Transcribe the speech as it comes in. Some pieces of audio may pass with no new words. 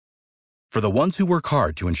For the ones who work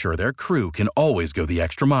hard to ensure their crew can always go the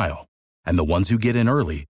extra mile, and the ones who get in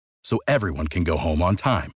early so everyone can go home on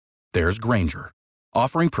time, there's Grainger,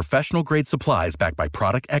 offering professional-grade supplies backed by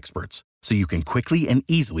product experts so you can quickly and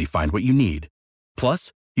easily find what you need.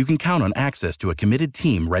 Plus, you can count on access to a committed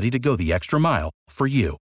team ready to go the extra mile for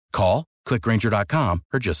you. Call, click Grainger.com,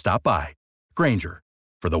 or just stop by. Grainger,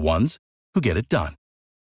 for the ones who get it done.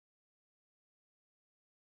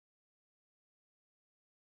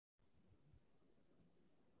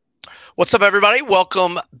 What's up, everybody?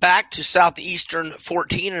 Welcome back to Southeastern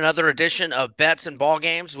 14, another edition of Bets and Ball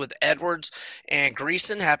Games with Edwards and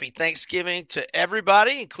Greason. Happy Thanksgiving to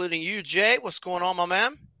everybody, including you, Jay. What's going on, my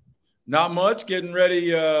man? Not much. Getting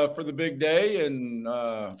ready for the big day, and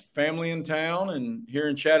family in town and here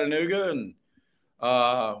in Chattanooga. And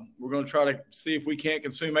we're going to try to see if we can't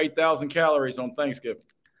consume 8,000 calories on Thanksgiving.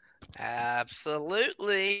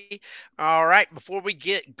 Absolutely. All right. Before we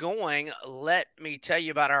get going, let me tell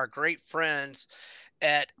you about our great friends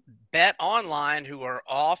at Bet Online, who are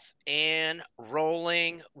off and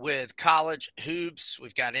rolling with college hoops.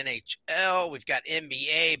 We've got NHL, we've got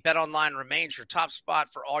NBA. Bet Online remains your top spot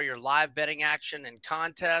for all your live betting action and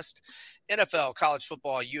contest. NFL, college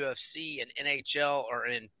football, UFC, and NHL are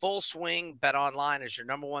in full swing. Bet Online is your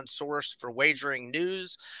number one source for wagering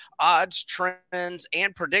news, odds, trends,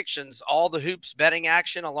 and predictions. All the hoops betting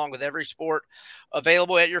action, along with every sport,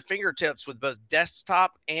 available at your fingertips with both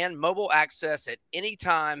desktop and mobile access at any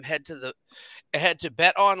time. Head to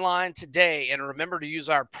Bet Online today, and remember to use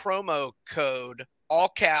our promo code, all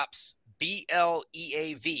caps,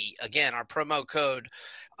 BLEAV. Again, our promo code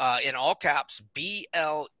in all caps,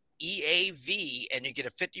 BLEAV, and you get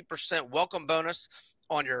a 50% welcome bonus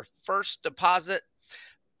on your first deposit.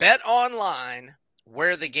 Bet Online,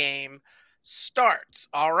 where the game starts.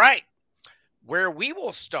 All right, where we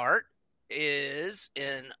will start is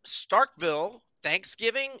in Starkville,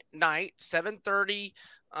 Thanksgiving night, 7:30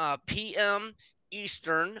 p.m.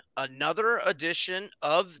 Eastern, another edition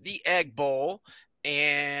of the Egg Bowl.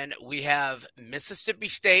 And we have Mississippi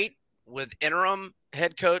State with interim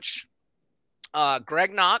head coach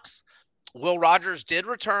Greg Knox. Will Rogers did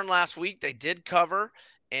return last week. They did cover,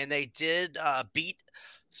 and they did beat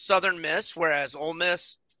Southern Miss, whereas Ole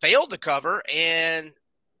Miss failed to cover. And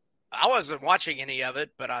I wasn't watching any of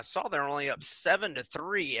it, but I saw they're only up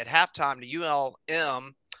 7-3 at halftime to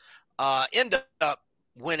ULM. Ended up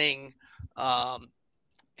winning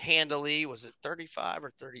handily. Was it 35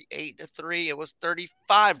 or 38-3? It was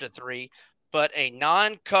 35-3. But a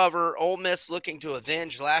non-cover, Ole Miss looking to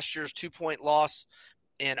avenge last year's 2-point loss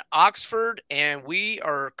in Oxford. And we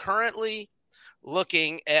are currently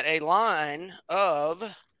looking at a line of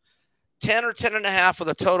 10 or 10.5 with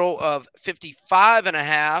a total of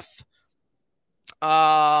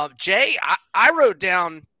 55.5. Jay, I wrote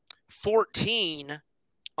down 14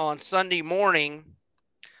 on Sunday morning,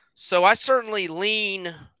 so I certainly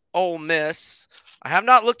lean Ole Miss. I have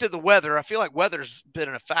not looked at the weather. I feel like weather's been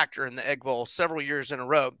a factor in the Egg Bowl several years in a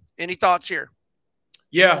row. Any thoughts here?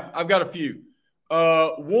 Yeah, I've got a few.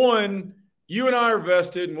 One, you and I are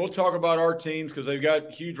vested, and we'll talk about our teams because they've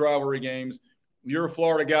got huge rivalry games. You're a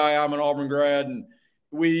Florida guy. I'm an Auburn grad. And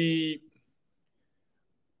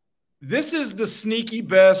this is the sneaky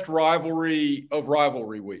best rivalry of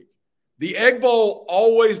rivalry week. The Egg Bowl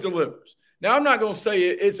always delivers. Now, I'm not going to say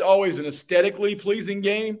it's always an aesthetically pleasing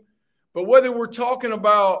game, but whether we're talking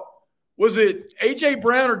about, was it A.J.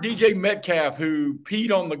 Brown or DJ Metcalf who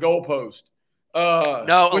peed on the goalpost?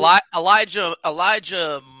 No,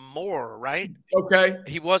 Elijah Moore, right? Okay.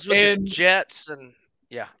 He was with the Jets, and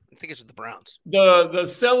yeah, I think it's with the Browns. The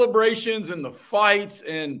celebrations and the fights,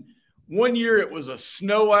 and one year it was a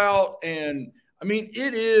snow out, and I mean,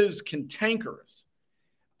 it is cantankerous.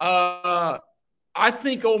 I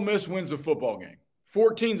think Ole Miss wins the football game.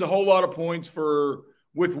 14's a whole lot of points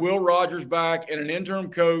with Will Rogers back and an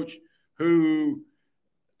interim coach who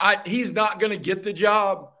he's not going to get the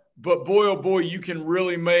job, but boy, oh boy, you can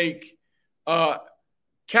really make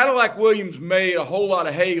Cadillac Williams made a whole lot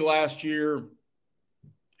of hay last year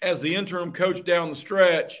as the interim coach down the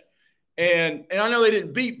stretch. And I know they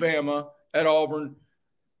didn't beat Bama at Auburn.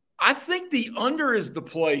 I think the under is the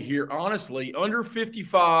play here, honestly. Under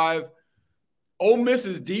 55. Ole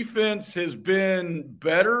Miss's defense has been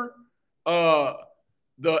better.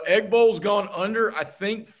 The Egg Bowl's gone under, I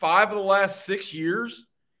think, 5 of the last 6 years.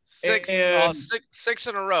 Six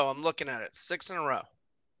in a row. I'm looking at it. 6 in a row.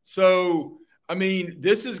 So, I mean,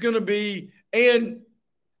 this is going to be – and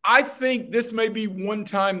I think this may be one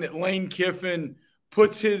time that Lane Kiffin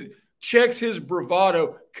checks his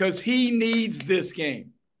bravado because he needs this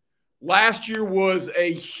game. Last year was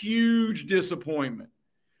a huge disappointment.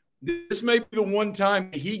 this may be the one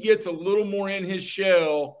time he gets a little more in his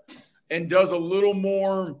shell and does a little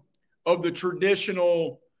more of the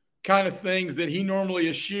traditional kind of things that he normally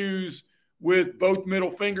eschews with both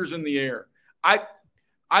middle fingers in the air.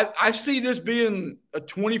 I see this being a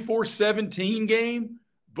 24-17 game,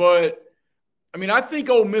 but I mean, I think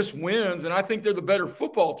Ole Miss wins, and I think they're the better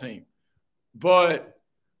football team. But,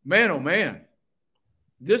 man, oh, man,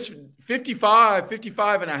 this 55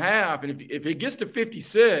 and a half, and if it gets to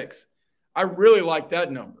 56, I really like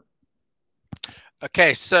that number.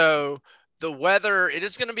 Okay, so the weather, it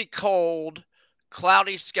is going to be cold,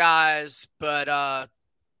 cloudy skies, but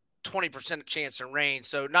 20% chance of rain.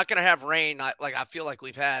 So not going to have rain I feel like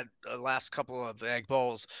we've had the last couple of Egg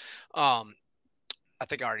Bowls. I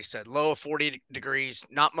think I already said low of 40 degrees,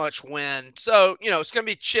 not much wind. So, it's going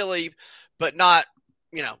to be chilly, but not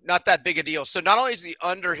that big a deal. So not only is the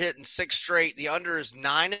under hitting 6 straight, the under is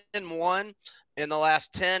 9-1 in the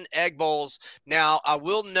last 10 Egg Bowls. Now, I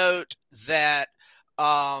will note that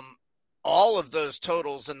all of those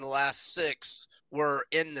totals in the last 6 were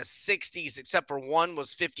in the 60s, except for one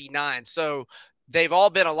was 59. So they've all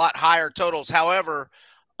been a lot higher totals. However,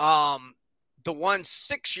 the one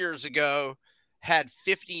 6 years ago had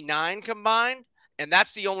 59 combined, and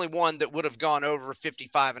that's the only one that would have gone over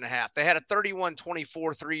 55 and a half. They had a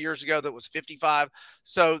 31-24 3 years ago that was 55.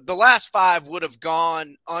 So the last 5 would have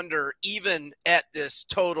gone under, even at this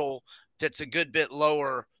total that's a good bit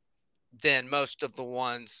lower than most of the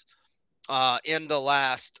ones in the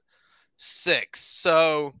last 6.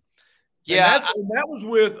 So, yeah. And that was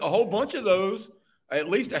with a whole bunch of those, at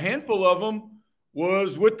least a handful of them,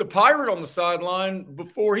 was with the Pirate on the sideline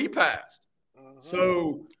before he passed.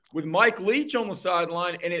 So with Mike Leach on the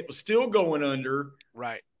sideline, and it was still going under.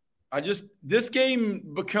 Right. This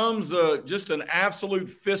game becomes just an absolute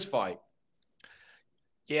fist fight.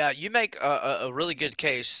 Yeah, you make a really good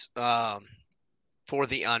case for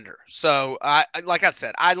the under. So like I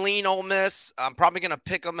said, I lean Ole Miss. I'm probably going to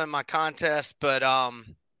pick them in my contest, but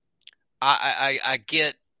I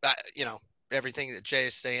get everything that Jay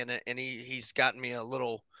is saying, and he's gotten me a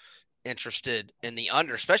little interested in the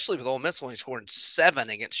under, especially with Ole Miss only scoring 7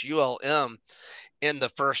 against ULM in the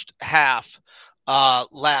first half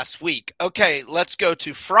last week. Okay, let's go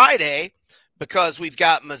to Friday because we've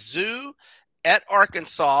got Mizzou at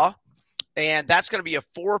Arkansas, and that's going to be a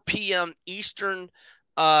 4 p.m. Eastern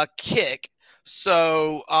kick.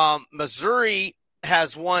 So Missouri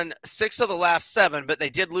has won 6 of the last 7, but they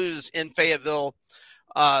did lose in Fayetteville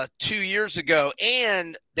 2 years ago,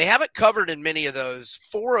 and they haven't covered in many of those.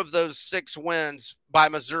 4 of those 6 wins by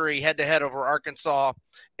Missouri head-to-head over Arkansas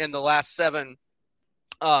in the last 7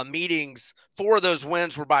 meetings. 4 of those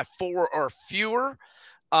wins were by 4 or fewer.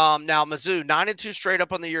 Now Mizzou 9-2 straight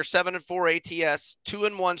up on the year, 7-4 ATS,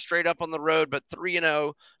 2-1 straight up on the road, but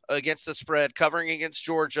 3-0 against the spread, covering against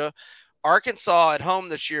Georgia. Arkansas at home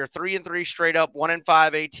this year, 3-3 straight up,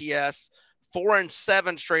 1-5 ATS.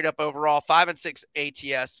 4-7 straight up overall, 5-6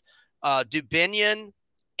 ATS. Dubinion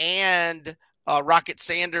and Rocket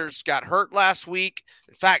Sanders got hurt last week.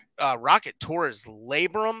 In fact, Rocket tore his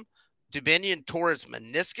labrum. Dubinion tore his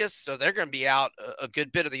meniscus, so they're going to be out a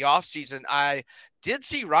good bit of the offseason. I did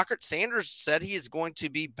see Rocket Sanders said he is going to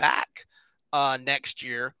be back next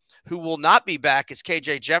year. Who will not be back is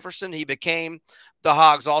KJ Jefferson. He became the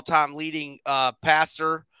Hogs' all-time leading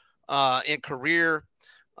passer in career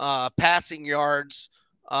passing yards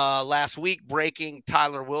last week, breaking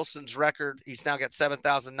Tyler Wilson's record. He's now got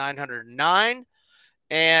 7,909.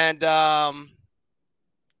 And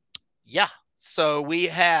so we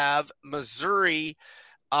have Missouri,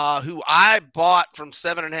 who I bought from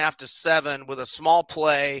 7.5 to 7 with a small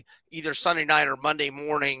play either Sunday night or Monday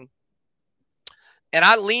morning. And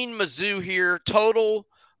I lean Mizzou here, total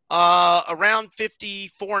around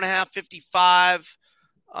 54.5, 55.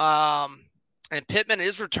 And Pittman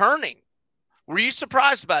is returning. Were you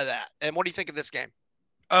surprised by that? And what do you think of this game?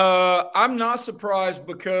 I'm not surprised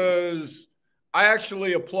because I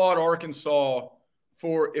actually applaud Arkansas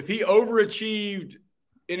for if he overachieved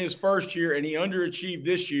in his first year and he underachieved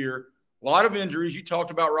this year. A lot of injuries. You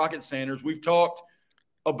talked about Rocket Sanders. We've talked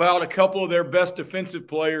about a couple of their best defensive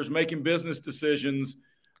players making business decisions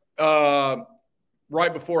right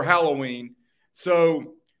before Halloween.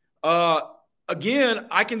 So, again,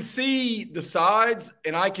 I can see the sides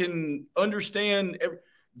and I can understand.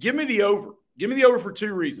 Give me the over. Give me the over for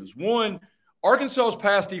 2 reasons. One, Arkansas's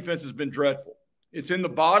pass defense has been dreadful. It's in the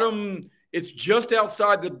bottom. It's just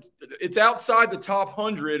outside the top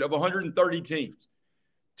 100 of 130 teams.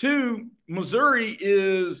 2, Missouri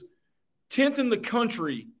is 10th in the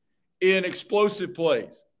country in explosive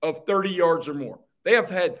plays of 30 yards or more. They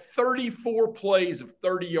have had 34 plays of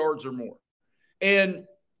 30 yards or more. And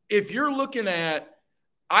if you're looking at,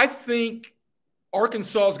 I think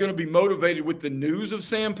Arkansas is going to be motivated with the news of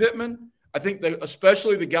Sam Pittman. I think that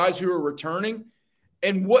especially the guys who are returning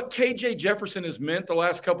and what KJ Jefferson has meant the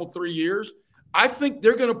last couple, 3 years, I think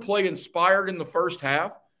they're going to play inspired in the first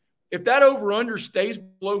half. If that over-under stays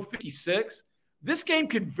below 56, this game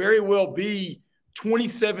could very well be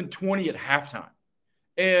 27-20 at halftime.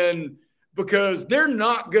 And because they're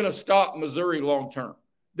not going to stop Missouri long term.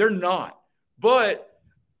 They're not. But,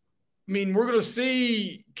 I mean, we're going to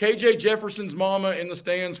see KJ Jefferson's mama in the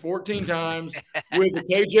stands 14 times with the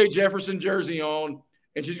KJ Jefferson jersey on,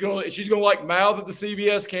 and she's gonna like mouth at the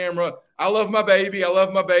CBS camera, "I love my baby, I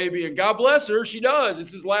love my baby," and God bless her, she does.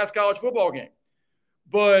 It's his last college football game.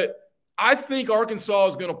 But I think Arkansas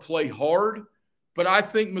is going to play hard, but I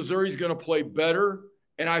think Missouri's going to play better,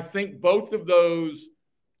 and I think both of those.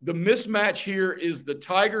 The mismatch here is the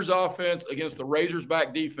Tigers offense against the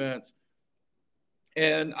Razorback defense,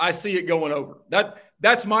 and I see it going over.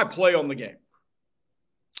 That's my play on the game.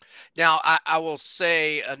 Now, I will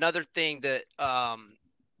say another thing that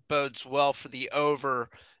bodes well for the over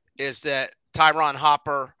is that Tyron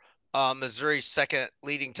Hopper, Missouri's second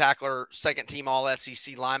leading tackler, second team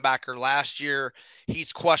All-SEC linebacker last year.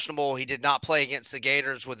 He's questionable. He did not play against the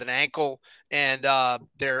Gators with an ankle. And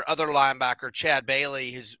their other linebacker, Chad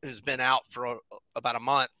Bailey, who's been out for about a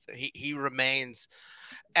month. He remains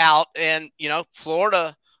out. And,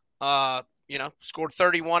 Florida, scored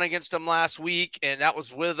 31 against them last week, and that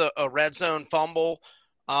was with a red zone fumble.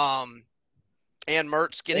 And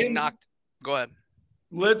Mertz getting knocked. Go ahead.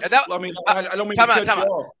 I don't mean to cut you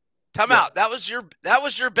off. Time out. That was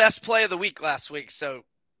your best play of the week last week. So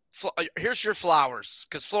here's your flowers,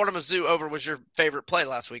 because Florida Mizzou over was your favorite play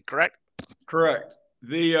last week, correct? Correct.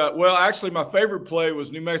 Actually, my favorite play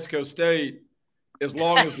was New Mexico State, as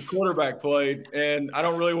long as the quarterback played, and I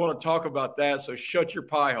don't really want to talk about that. So shut your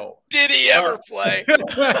pie hole. Did he ever play?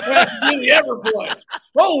 Did he ever play?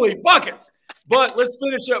 Holy buckets! But let's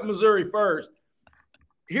finish up Missouri first.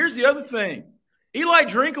 Here's the other thing: Eli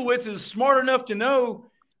Drinkowitz is smart enough to know,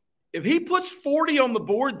 if he puts 40 on the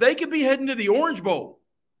board, they could be heading to the Orange Bowl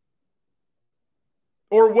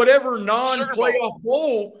or whatever non-playoff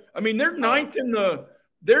bowl. I mean, they're ninth in the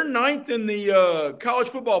college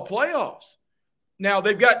football playoffs. Now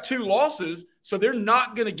they've got 2 losses, so they're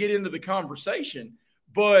not going to get into the conversation.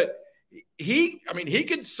 But he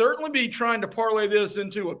could certainly be trying to parlay this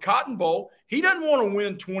into a Cotton Bowl. He doesn't want to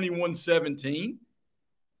win 21-17.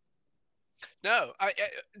 No.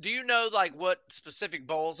 Do you know what specific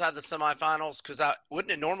bowls have the semifinals? Because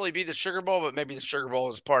wouldn't it normally be the Sugar Bowl, but maybe the Sugar Bowl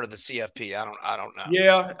is part of the CFP. I don't know.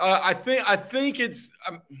 Yeah, I think it's.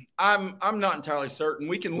 I'm not entirely certain.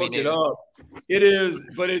 We can look it up. It is,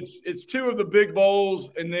 but it's 2 of the big bowls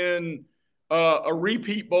and then a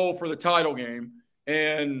repeat bowl for the title game.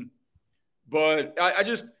 But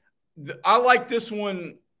I like this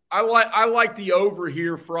one. I like the over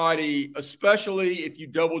here Friday, especially if you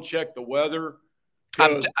double check the weather.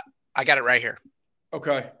 I got it right here.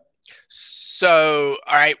 Okay. So,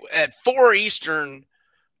 all right, at 4 Eastern,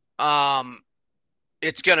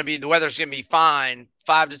 it's going to be, the weather's going to be fine.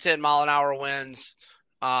 5 to 10 mile an hour winds.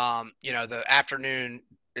 The afternoon,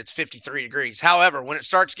 it's 53 degrees. However, when it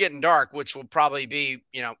starts getting dark, which will probably be,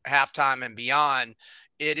 halftime and beyond,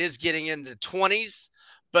 it is getting into 20s,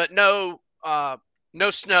 but no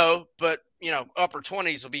snow, but upper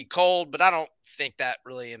 20s will be cold, but I don't think that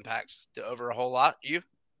really impacts the over a whole lot. You?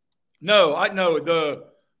 No, I know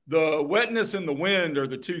the wetness and the wind are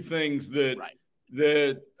the 2 things that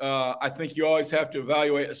I think you always have to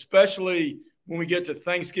evaluate, especially when we get to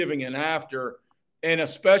Thanksgiving and after, and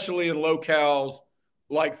especially in locales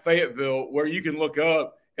like Fayetteville, where you can look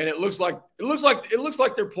up and it looks like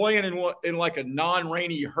they're playing in like a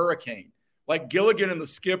non-rainy hurricane. Like Gilligan and the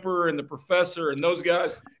skipper and the professor and those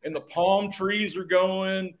guys, and the palm trees are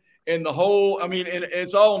going, and the whole, and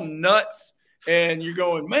it's all nuts. And you're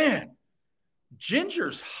going, man,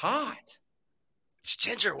 Ginger's hot.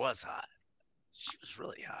 Ginger was hot. She was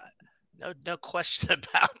really hot. No question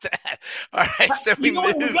about that. All right, so we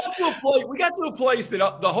got to a place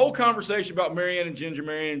that the whole conversation about Marianne and Ginger,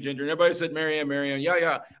 and everybody said Marianne.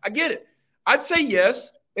 Yeah. I get it. I'd say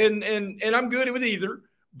yes, and I'm good with either,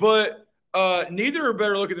 but neither are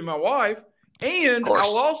better looking than my wife. And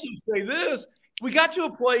I'll also say this: we got to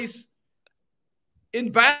a place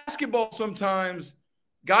in basketball sometimes,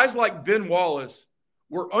 guys like Ben Wallace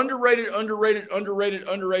were underrated,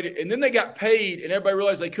 and then they got paid, and everybody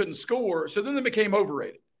realized they couldn't score, so then they became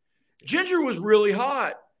overrated. Ginger was really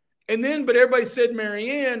hot, but everybody said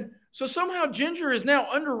Marianne, so somehow Ginger is now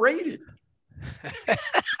underrated.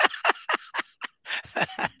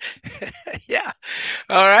 Yeah.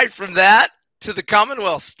 All right. From that to the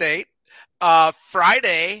Commonwealth State,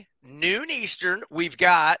 Friday, noon Eastern, we've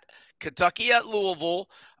got Kentucky at Louisville.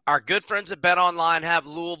 Our good friends at Bet Online have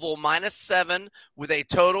Louisville -7 with a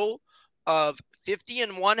total of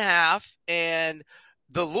 50.5. And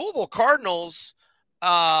the Louisville Cardinals,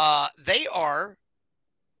 they are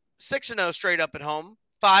 6-0 straight up at home,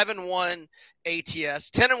 5-1 ATS,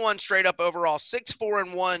 10-1 straight up overall,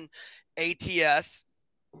 6-4-1 ATS.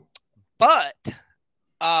 But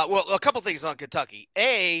well, a couple things on Kentucky.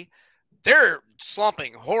 They're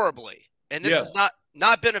slumping horribly, and this has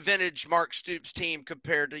not been a vintage Mark Stoops team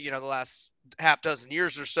compared to the last half dozen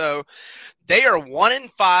years or so. They are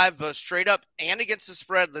 1-5, both straight up and against the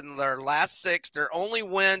spread in their last 6. Their only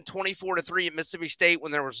win, 24-3 at Mississippi State,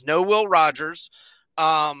 when there was no Will Rogers.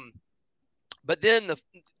 But then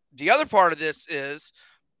the other part of this is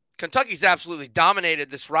Kentucky's absolutely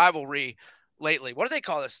dominated this rivalry lately. What do they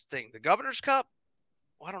call this thing? The Governor's Cup?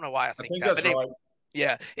 Well, I don't know why I think that. That's right.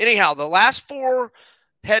 Yeah. Anyhow, the last 4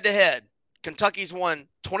 head-to-head, Kentucky's won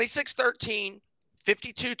 26-13,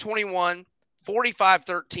 52-21,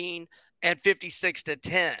 45-13, and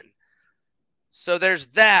 56-10. So there's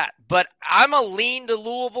that. But I'm a lean to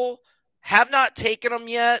Louisville. Have not taken them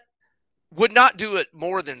yet. Would not do it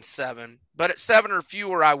more than 7. But at 7 or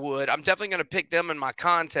fewer, I would. I'm definitely going to pick them in my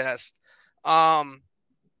contest.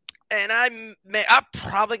 And I'm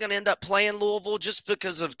probably going to end up playing Louisville just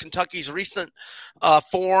because of Kentucky's recent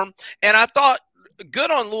form. And I thought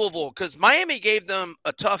good on Louisville because Miami gave them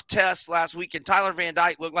a tough test last week, and Tyler Van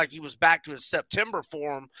Dyke looked like he was back to his September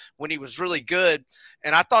form when he was really good.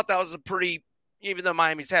 And I thought that was a pretty, even though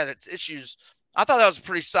Miami's had its issues, I thought that was a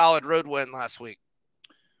pretty solid road win last week.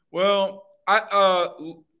 Well,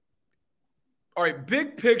 all right,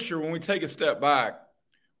 big picture, when we take a step back,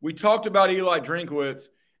 we talked about Eli Drinkwitz.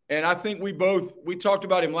 And I think we talked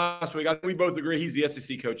about him last week. I think we both agree he's the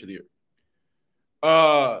SEC Coach of the Year.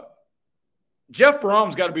 Jeff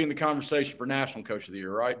Brom's got to be in the conversation for National Coach of the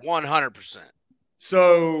Year, right? 100%.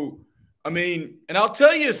 So, I mean, and I'll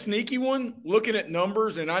tell you a sneaky one, looking at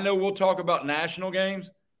numbers, and I know we'll talk about national games.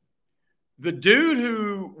 The dude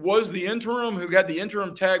who was the interim, who got the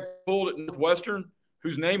interim tag pulled at Northwestern,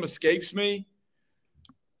 whose name escapes me,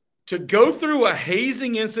 to go through a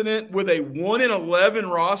hazing incident with a 1-11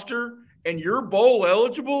 roster and you're bowl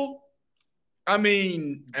eligible, I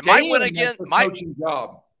mean, might win again. Coaching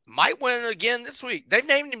job. Might win again this week. They've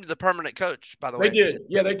named him the permanent coach, by the way. They did.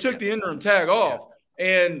 Yeah, they took the interim tag off.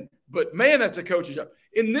 Yeah. But man, that's a coaching job.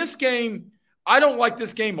 In this game, I don't like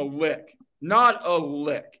this game a lick. Not a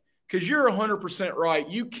lick. Because you're 100% right.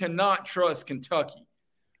 You cannot trust Kentucky.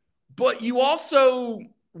 But you also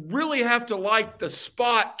really have to like the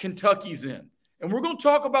spot Kentucky's in. And we're going to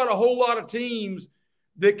talk about a whole lot of teams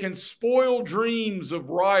that can spoil dreams of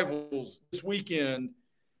rivals this weekend.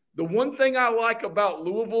 The one thing I like about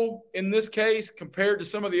Louisville in this case, compared to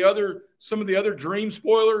some of the other dream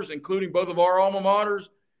spoilers, including both of our alma maters,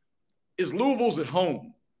 is Louisville's at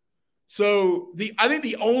home. So I think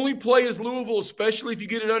the only play is Louisville, especially if you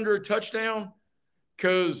get it under a touchdown.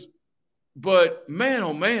 But man,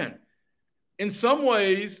 oh man, in some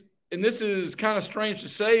ways, and this is kind of strange to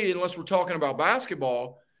say unless we're talking about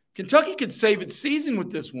basketball, Kentucky could save its season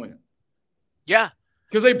with this win. Yeah.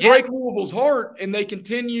 Because they break Louisville's heart and they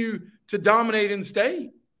continue to dominate in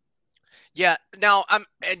state. Yeah. Now,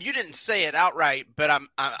 and you didn't say it outright, but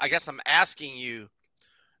I guess I'm asking you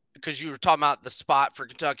because you were talking about the spot for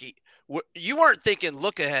Kentucky. You weren't thinking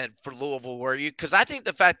look ahead for Louisville, were you? Because I think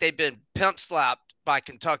the fact they've been pimp slapped by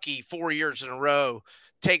Kentucky 4 years in a row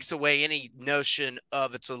takes away any notion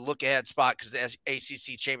of it's a look ahead spot because the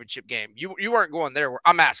ACC championship game. You weren't going there.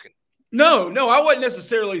 I'm asking. No, I wasn't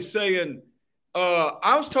necessarily saying.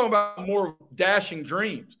 I was talking about more dashing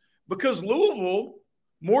dreams because Louisville,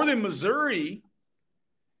 more than Missouri,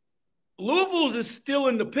 Louisville is still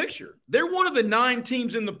in the picture. They're one of the 9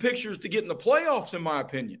 teams in the pictures to get in the playoffs, in my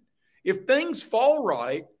opinion. If things fall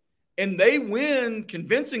right and they win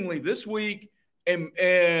convincingly this week and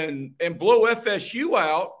blow FSU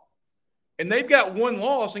out, and they've got 1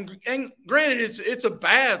 loss, and granted it's a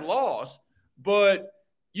bad loss, but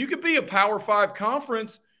you could be a Power 5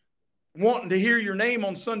 conference wanting to hear your name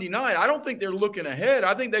on Sunday night. I don't think they're looking ahead.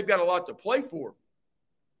 I think they've got a lot to play for.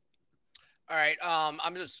 All right.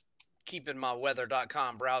 I'm just keeping my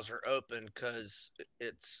weather.com browser open because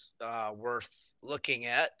it's worth looking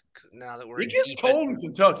at now that we're It gets cold in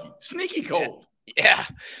Kentucky. Sneaky cold. Yeah.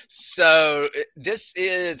 So this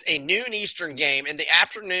is a noon Eastern game. In the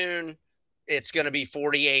afternoon, it's going to be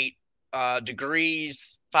 48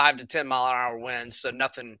 degrees, 5 to 10 mile an hour winds. So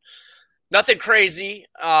nothing Nothing crazy.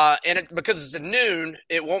 Because it's at noon,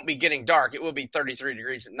 it won't be getting dark. It will be 33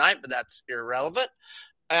 degrees at night, but that's irrelevant.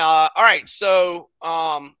 All right. So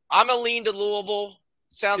I'm a lean to Louisville.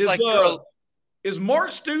 Sounds like you're a. Is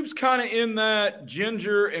Mark Stoops kind of in that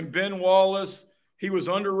Ginger and Ben Wallace? He was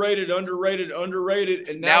underrated, and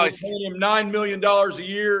now we're paying him $9 million a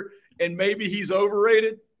year, and maybe he's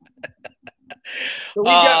overrated. So we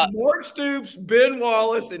got Mark Stoops, Ben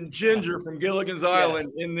Wallace, and Ginger from Gilligan's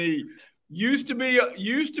Island in the used to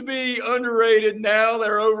be underrated. Now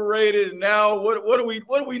they're overrated. And now what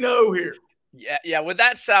do we know here? Yeah. With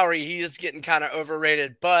that salary, he is getting kind of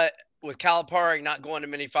overrated. But with Calipari not going to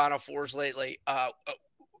many Final Fours lately,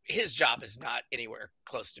 his job is not anywhere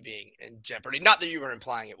close to being in jeopardy. Not that you were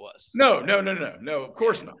implying it was. No. Of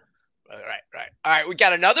course not. Right. All right. We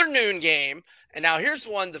got another noon game. And now here's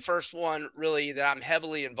the first one really that I'm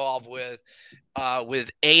heavily involved with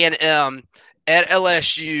A&M at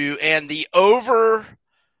LSU. And the over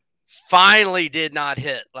finally did not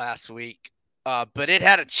hit last week, but it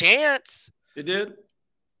had a chance. It did?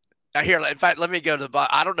 Here, in fact, let me go to the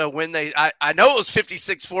 – I don't know when I know it was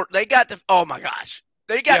 56-4. They got to – oh, my gosh.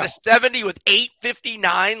 They got to 70 with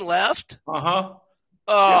 8:59 left. Uh-huh.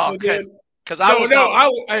 Oh, yes, because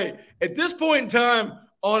hey, at this point in time,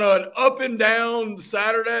 on an up and down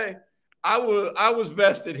Saturday, I was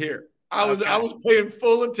vested here. I was paying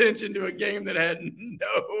full attention to a game that had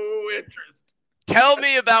no interest. Tell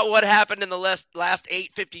me about what happened in the last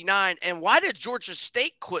 8:59, and why did Georgia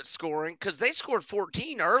State quit scoring? Because they scored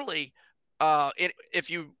 14 early.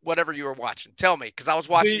 Whatever you were watching, tell me, because I was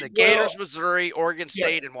watching the Gators, Missouri, Oregon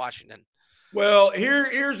State, and Washington. Well,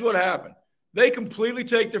 here's what happened. They completely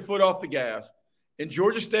take their foot off the gas, and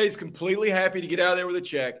Georgia State's completely happy to get out of there with a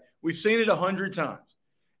check. We've seen it 100 times.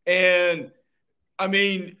 And, I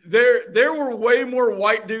mean, there were way more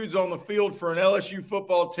white dudes on the field for an LSU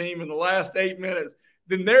football team in the last 8 minutes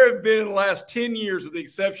than there have been in the last 10 years, with the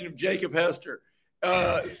exception of Jacob Hester.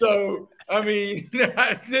 So, I mean,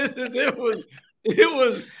 it was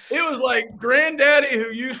like Granddaddy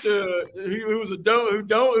who was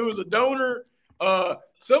a donor.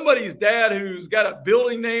 Somebody's dad who's got a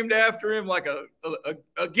building named after him, like a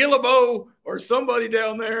Gillabo or somebody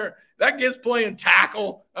down there. That kid's playing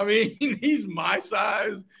tackle. I mean, he's my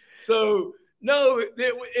size. So no,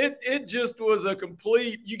 it just was a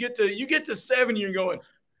complete. You get to 7, you're going,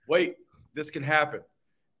 wait, this can happen.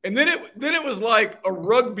 And then it was like a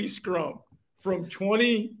rugby scrum from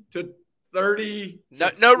 20 to 30.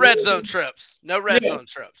 No red zone trips. No red zone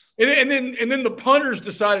trips. And then the punters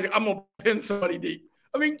decided, I'm gonna pin somebody deep.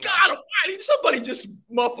 I mean, God almighty, somebody just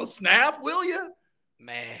muff a snap, will you?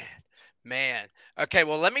 Man. Okay,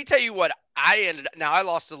 well, let me tell you what I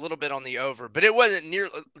lost a little bit on the over, but it wasn't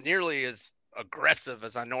nearly as aggressive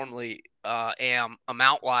as I normally am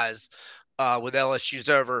amount-wise with LSU's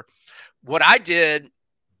over. What I did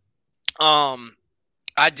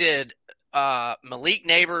Malik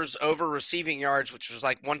Neighbors over receiving yards, which was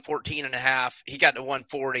like 114.5. He got to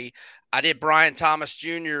 140. I did Brian Thomas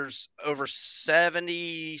Jr.'s over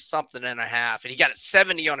 70-something and a half, and he got it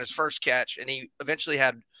 70 on his first catch, and he eventually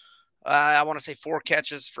had, I want to say 4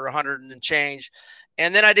 catches for 100 and change.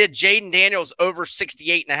 And then I did Jaden Daniels over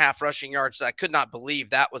 68.5 rushing yards. I could not believe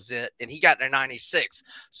that was it, and he got to 96.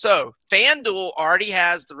 So FanDuel already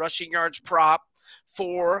has the rushing yards prop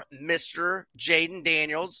for Mr. Jaden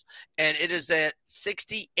Daniels, and it is at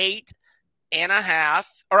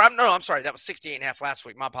 68.5. I'm sorry, that was 68.5 last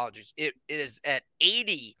week. My apologies. It is at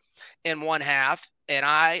 80.5, and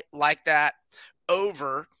I like that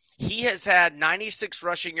over. He has had 96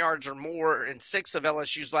 rushing yards or more in 6 of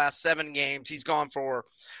LSU's last 7 games. He's gone for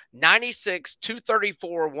 96,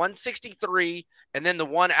 234, 163, and then the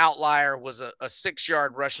one outlier was a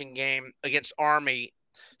 6-yard rushing game against Army.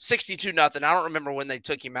 62-0. I don't remember when they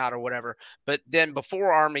took him out or whatever. But then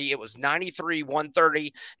before Army, it was 93,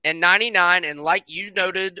 130, and 99. And like you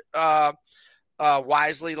noted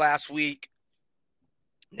wisely last week,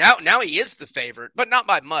 now he is the favorite, but not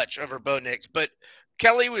by much over Bo Nix. But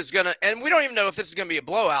Kelly was going to – and we don't even know if this is going to be a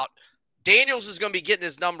blowout. Daniels is going to be getting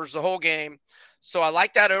his numbers the whole game. So I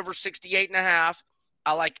like that over 68.5.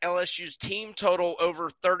 I like LSU's team total over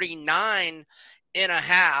 39.5.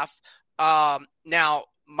 Now,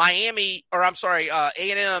 A&M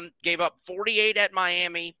gave up 48 at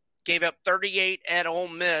Miami, gave up 38 at Ole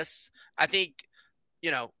Miss. I think,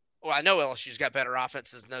 I know LSU's got better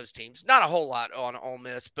offenses than those teams. Not a whole lot on Ole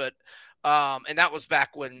Miss, but and that was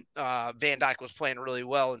back when Van Dyke was playing really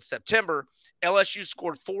well in September. LSU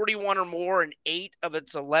scored 41 or more in 8 of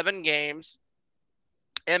its 11 games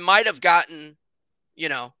and might have gotten,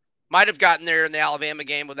 Might have gotten there in the Alabama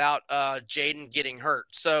game without Jaden getting hurt.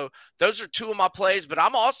 So those are two of my plays, but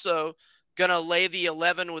I'm also going to lay the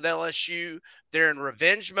 11 with LSU. They're in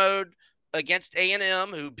revenge mode against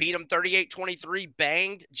A&M, who beat them 38-23,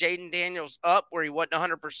 banged Jaden Daniels up where he wasn't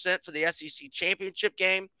 100% for the SEC championship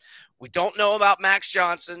game. We don't know about Max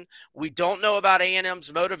Johnson. We don't know about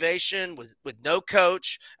A&M's motivation with no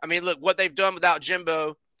coach. I mean, look, what they've done without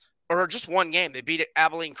Jimbo, or just one game, they beat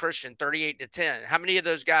Abilene Christian 38-10. How many of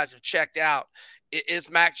those guys have checked out? Is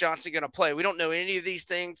Max Johnson going to play? We don't know any of these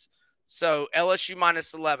things. So LSU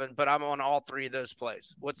minus 11, but I'm on all three of those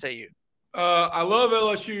plays. What say you? I love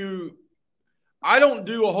LSU. I don't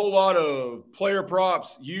do a whole lot of player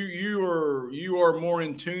props. You are more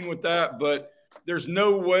in tune with that, but there's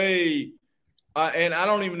no way, and I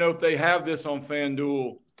don't even know if they have this on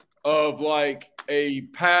FanDuel, of like a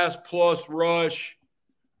pass plus rush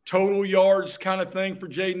total yards kind of thing for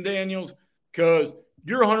Jaden Daniels, because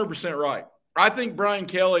you're 100% right. I think Brian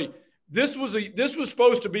Kelly, this was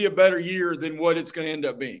supposed to be a better year than what it's going to end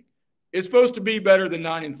up being. It's supposed to be better than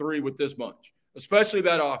 9-3 with this bunch, especially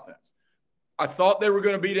that offense. I thought they were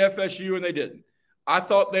going to beat FSU, and they didn't. I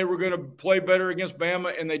thought they were going to play better against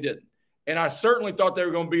Bama, and they didn't. And I certainly thought they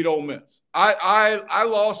were going to beat Ole Miss. I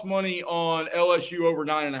lost money on LSU over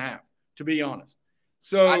 9.5, to be honest.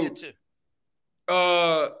 So I did too.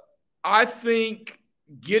 I think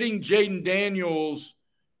getting Jaden Daniels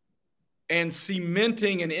and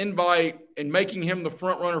cementing an invite and making him the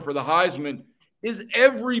front runner for the Heisman is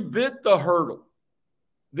every bit the hurdle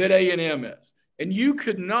that A&M is. And you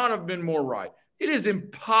could not have been more right. It is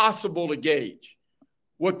impossible to gauge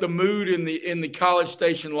what the mood in the College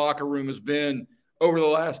Station locker room has been over the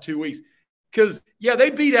last 2 weeks. Because, yeah, they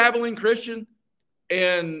beat Abilene Christian.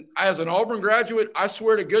 And as an Auburn graduate, I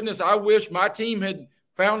swear to goodness, I wish my team had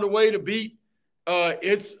found a way to beat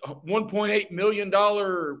its $1.8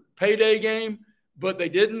 million payday game, but they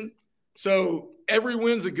didn't. So every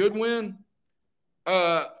win's a good win.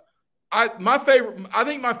 I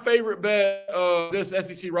think my favorite bet this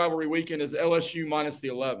SEC rivalry weekend is LSU minus the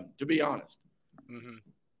 11, to be honest. Mm-hmm.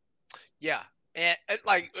 Yeah. And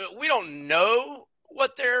like, we don't know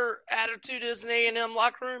what their attitude is in the A&M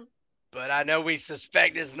locker room, but I know we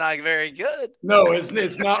suspect it's not very good. No,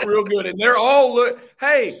 it's not real good. And they're all a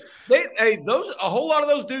whole lot of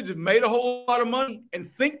those dudes have made a whole lot of money and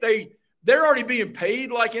think they're already being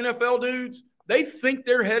paid like NFL dudes. They think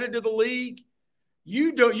they're headed to the league.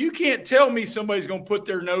 You can't tell me somebody's going to put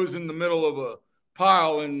their nose in the middle of a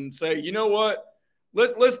pile and say, you know what?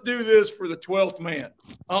 Let's do this for the 12th man.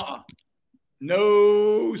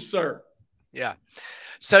 No, sir. Yeah.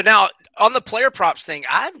 So now on the player props thing,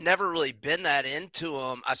 I've never really been that into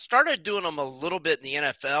them. I started doing them a little bit in the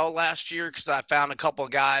NFL last year because I found a couple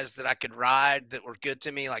of guys that I could ride that were good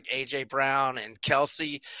to me, like A.J. Brown and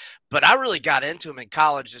Kelsey. But I really got into them in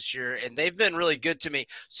college this year, and they've been really good to me.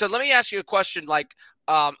 So let me ask you a question. Like,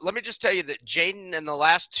 let me just tell you that Jaden in the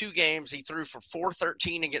last two games, he threw for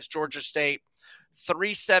 413 against Georgia State,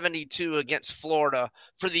 372 against Florida.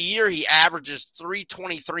 For the year, he averages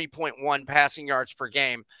 323.1 passing yards per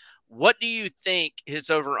game. What do you think his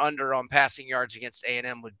over-under on passing yards against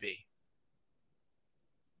A&M would be?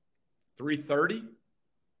 330?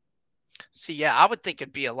 See, yeah, I would think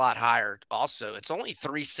it'd be a lot higher also. It's only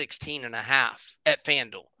 316.5 at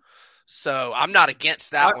FanDuel. So I'm not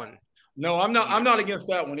against that one. No, I'm not against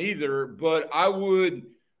that one either, but I would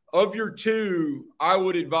 – of your two, I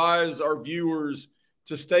would advise our viewers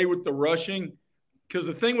to stay with the rushing, because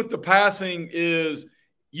the thing with the passing is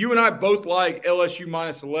you and I both like LSU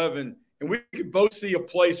minus 11, and we could both see a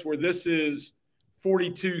place where this is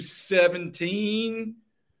 42-17,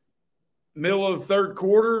 middle of the third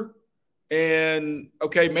quarter, and,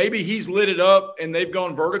 okay, maybe he's lit it up and they've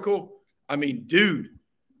gone vertical. I mean, dude,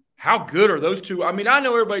 how good are those two? I mean, I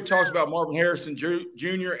know everybody talks about Marvin Harrison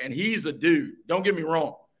Jr., and he's a dude. Don't get me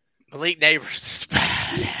wrong. Malik Neighbors is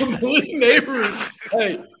bad.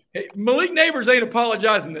 Malik Neighbors ain't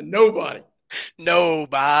apologizing to nobody.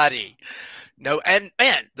 Nobody. No, and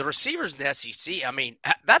man, the receivers in the SEC, I mean,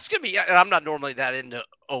 that's going to be, and I'm not normally that into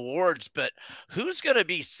awards, but who's going to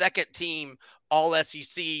be second team all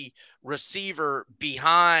SEC receiver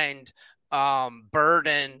behind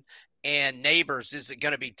Burden and Neighbors? Is it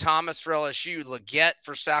going to be Thomas for LSU, Leggett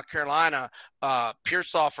for South Carolina,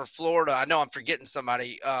 Pearsall for Florida? I know I'm forgetting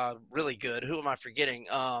somebody really good. Who am I forgetting?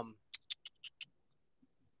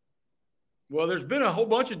 Well, there's been a whole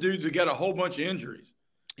bunch of dudes that got a whole bunch of injuries.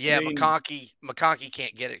 Yeah, McConkey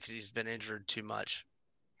can't get it because he's been injured too much.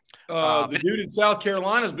 The dude in South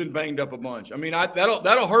Carolina has been banged up a bunch. I mean,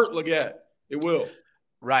 that'll hurt Leggett. It will.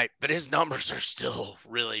 Right, but his numbers are still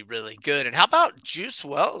really, really good. And how about Juice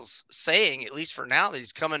Wells saying, at least for now, that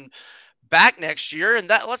he's coming back next year? And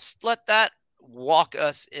that let's let that walk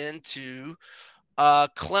us into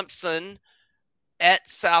Clemson at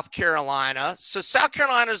South Carolina. So South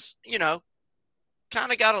Carolina's,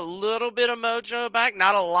 kind of got a little bit of mojo back.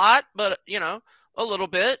 Not a lot, but, a little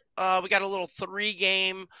bit. We got a little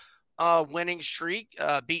 3-game winning streak.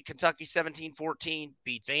 Beat Kentucky 17-14,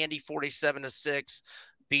 beat Vandy 47-6,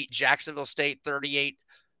 beat Jacksonville State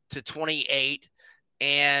 38-28.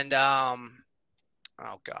 And, oh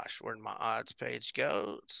gosh, where'd my odds page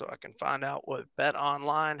go? So I can find out what Bet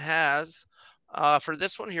Online has for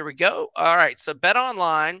this one. Here we go. All right, so Bet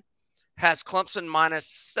Online has Clemson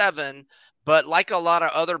 -7, but like a lot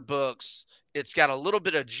of other books, it's got a little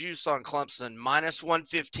bit of juice on Clemson,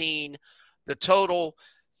 -115. The total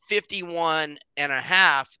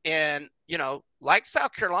 51.5. And, like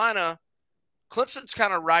South Carolina, Clemson's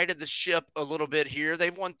kind of righted the ship a little bit here.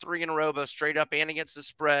 They've won 3 in a row, both straight up and against the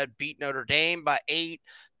spread, beat Notre Dame by 8,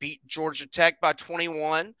 beat Georgia Tech by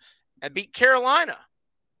 21, and beat Carolina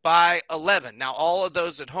by 11. Now, all of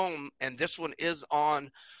those at home, and this one is on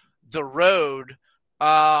the road.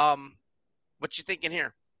 What you thinking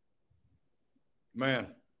here? Man.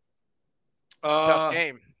 Tough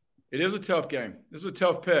game. It is a tough game. This is a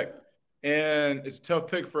tough pick. And it's a tough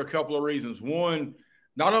pick for a couple of reasons. One,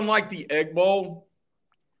 not unlike the Egg Bowl,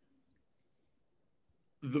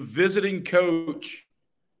 the visiting coach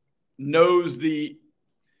knows the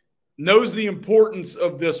importance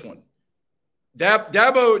of this one.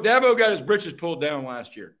 Dabo got his britches pulled down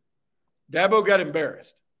last year. Dabo got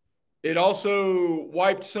embarrassed. It also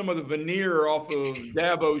wiped some of the veneer off of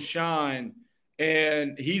Dabo's shine,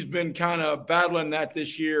 and he's been kind of battling that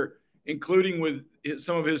this year, including with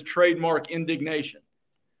some of his trademark indignation.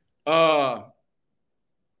 I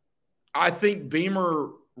think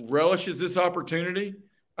Beamer relishes this opportunity.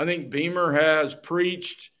 I think Beamer has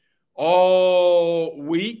preached all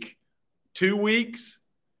week, 2 weeks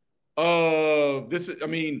of this.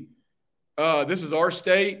 This is our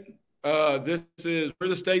state. We're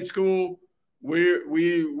the state school. We're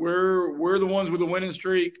the ones with the winning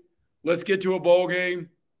streak. Let's get to a bowl game.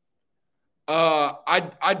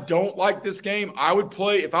 I don't like this game. I would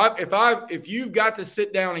play if you've got to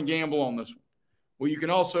sit down and gamble on this one. Well, you can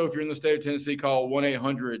also, if you're in the state of Tennessee, call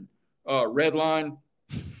 1-800-RED-LINE.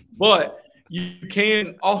 But you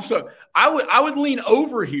can also – I would lean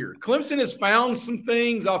over here. Clemson has found some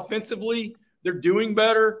things offensively. They're doing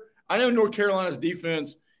better. I know North Carolina's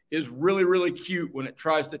defense is really, really cute when it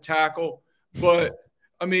tries to tackle. But,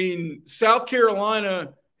 South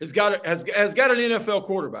Carolina has got an NFL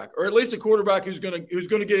quarterback, or at least a quarterback who's going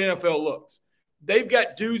to get NFL looks. They've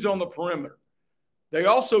got dudes on the perimeter. They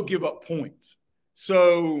also give up points.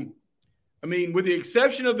 So, with the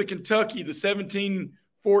exception of the Kentucky, the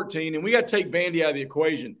 17-14, and we got to take Vandy out of the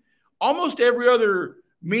equation, almost every other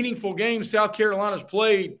meaningful game South Carolina's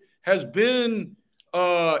played has been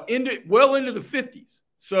into the 50s.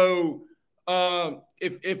 So,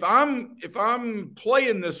 if I'm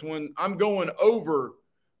playing this one, I'm going over.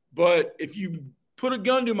 But if you put a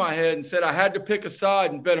gun to my head and said I had to pick a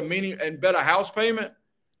side and bet a house payment,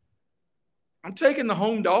 I'm taking the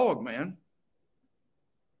home dog, man.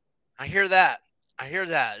 I hear that.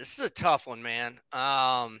 This is a tough one, man.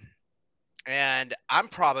 And I'm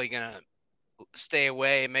probably gonna stay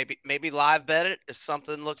away. Maybe live bet it if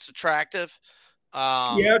something looks attractive.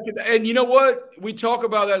 Yeah, and you know what? We talk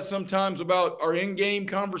about that sometimes about our in-game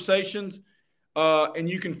conversations, and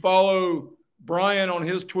you can follow Brian on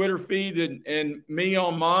his Twitter feed and me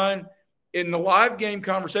on mine. In the live game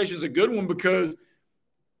conversation is a good one because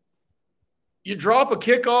you drop a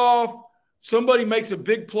kickoff. Somebody makes a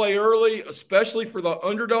big play early, especially for the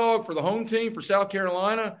underdog, for the home team, for South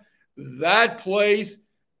Carolina. That place,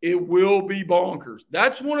 it will be bonkers.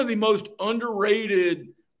 That's one of the most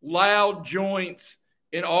underrated loud joints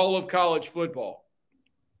in all of college football.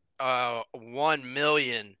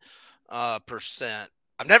 1,000,000%.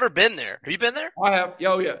 I've never been there. Have you been there? I have.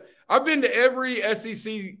 Oh, yeah. I've been to every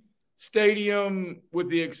SEC stadium with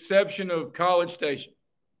the exception of College Station.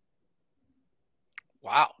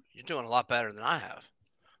 Wow. You're doing a lot better than I have.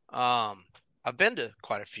 I've been to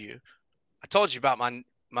quite a few. I told you about my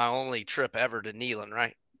only trip ever to Neyland,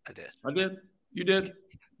 right? I did. You did.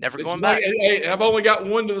 Never going back. Hey, I've only got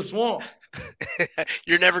one to the Swamp.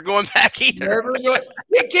 You're never going back either.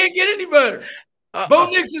 It can't get any better. Bo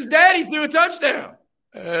Nix's daddy threw a touchdown.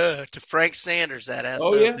 To Frank Sanders at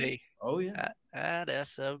SOB. Oh, yeah. At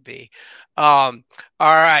SOB. All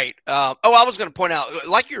right. I was going to point out,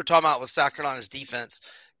 like you were talking about with South Carolina's defense,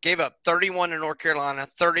 Gave up 31 to North Carolina,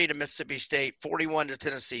 30 to Mississippi State, 41 to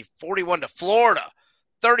Tennessee, 41 to Florida,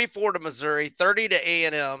 34 to Missouri, 30 to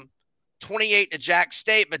A&M, 28 to Jack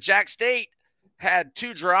State. But Jack State had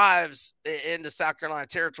 2 drives into South Carolina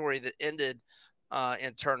territory that ended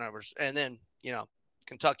in turnovers. And then,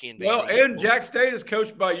 Kentucky and Vandy. Well, and Jack State is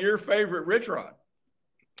coached by your favorite Rich Rod.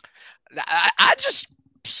 I just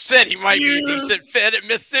said he might be a decent fit at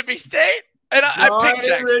Mississippi State. And I picked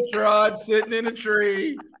Jack Rich Rod sitting in a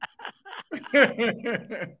tree.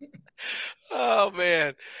 Oh,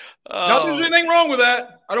 man. Not there's anything wrong with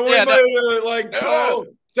that. I don't want anybody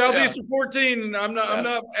to Southeastern 14. I'm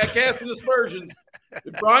not casting aspersions.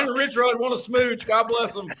 If Brian and Rich Rod want to smooch, God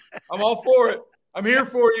bless them. I'm all for it. I'm here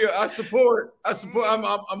for you. I support.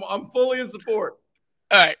 I'm fully in support.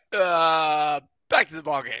 All right. Back to the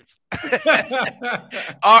ball games.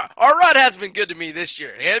 our run has been good to me this year.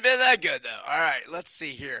 It hasn't been that good though. All right, let's see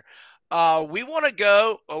here. We want to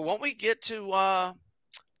go. Won't we get to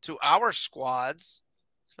our squads,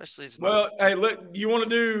 especially as hey, look, you want to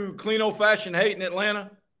do clean old fashioned hate in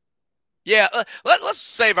Atlanta? Yeah, let's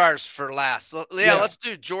save ours for last. Let's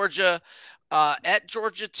do Georgia at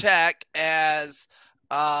Georgia Tech as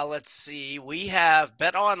let's see. We have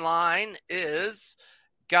Bet Online is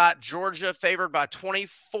got Georgia favored by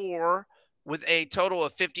 24 with a total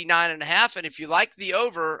of 59.5. And if you like the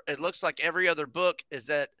over, it looks like every other book is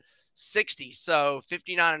at 60. So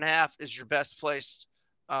 59.5 is your best place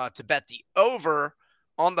to bet the over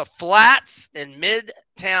on the flats in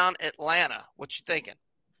Midtown Atlanta. What you thinking?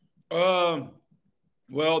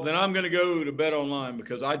 Well, then I'm going to go to Bet Online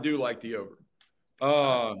because I do like the over.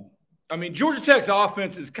 I mean, Georgia Tech's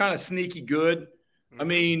offense is kind of sneaky good. I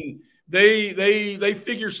mean, they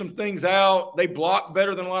figure some things out. They block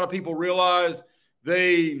better than a lot of people realize.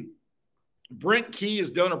 Brent Key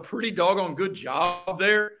has done a pretty doggone good job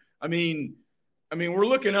there. I mean, we're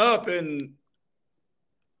looking up and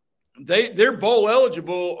they're bowl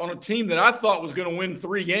eligible on a team that I thought was going to win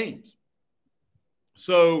 3 games.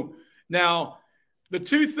 So now the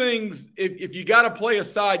 2 things, if you got to play a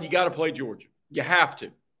side, you got to play Georgia. You have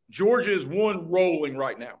to. Georgia is rolling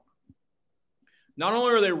right now. Not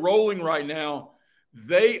only are they rolling right now,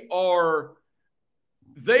 they are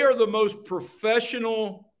the most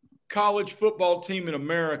professional college football team in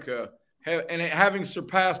America, and having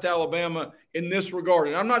surpassed Alabama in this regard.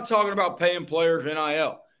 And I'm not talking about paying players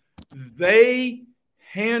NIL. They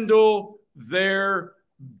handle their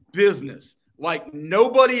business like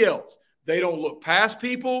nobody else. They don't look past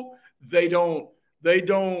people. They're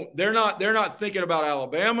not thinking about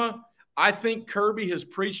Alabama. I think Kirby has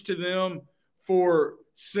preached to them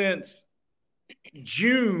since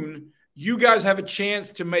June, you guys have a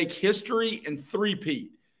chance to make history and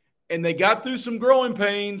three-peat. And they got through some growing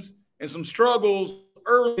pains and some struggles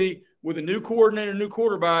early with a new coordinator, new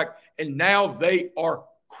quarterback, and now they are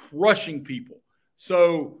crushing people.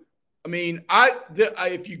 So, I mean,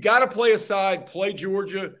 if you got to play a side, play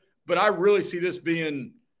Georgia, but I really see this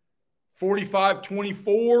being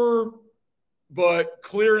 45-24, but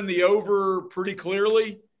clearing the over pretty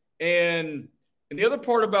clearly. And the other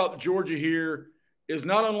part about Georgia here is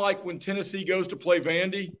not unlike when Tennessee goes to play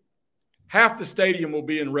Vandy, half the stadium will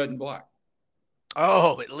be in red and black.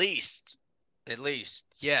 Oh, at least,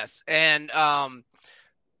 yes. And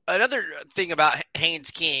another thing about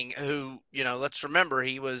Haynes King, who, let's remember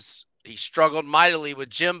he struggled mightily with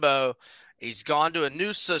Jimbo. He's gone to a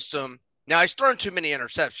new system. Now he's thrown too many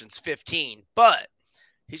interceptions, 15, but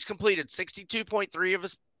he's completed 62.3%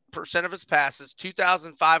 of his passes,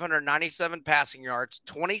 2,597 passing yards,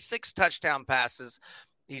 26 touchdown passes.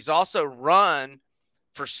 He's also run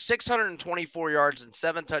for 624 yards and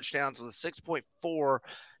 7 touchdowns with a 6.4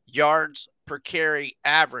 yards per carry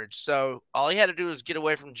average. So all he had to do was get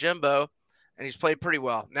away from Jimbo, and he's played pretty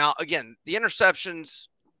well. Now, again, the interceptions,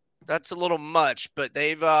 that's a little much, but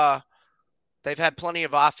they've had plenty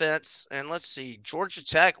of offense. And let's see, Georgia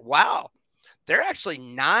Tech, wow, they're actually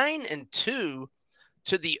 9-2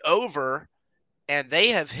 to the over, and they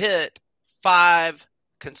have hit 5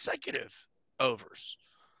 consecutive overs.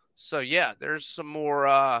 So yeah, there's some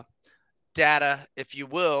more data, if you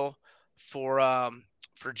will, for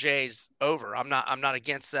Jay's over. I'm not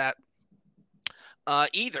against that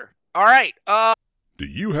either. All right. Do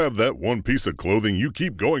you have that one piece of clothing you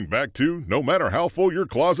keep going back to, no matter how full your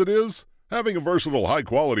closet is? Having a versatile,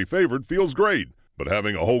 high-quality favorite feels great, but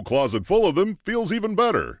having a whole closet full of them feels even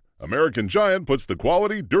better. American Giant puts the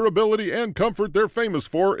quality, durability, and comfort they're famous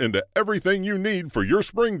for into everything you need for your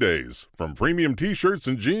spring days. From premium t-shirts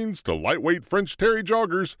and jeans to lightweight French terry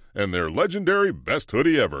joggers and their legendary best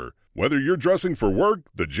hoodie ever. Whether you're dressing for work,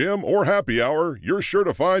 the gym, or happy hour, you're sure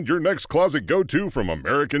to find your next closet go-to from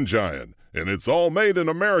American Giant. And it's all made in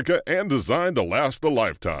America and designed to last a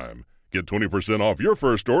lifetime. Get 20% off your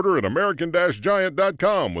first order at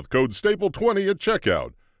American-Giant.com with code STAPLE20 at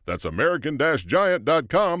checkout. That's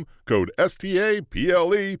American-Giant.com, code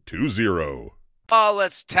STAPLE20.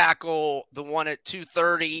 Let's tackle the one at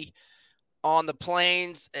 2:30 on the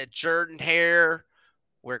Plains at Jordan-Hare,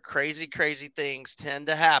 where crazy things tend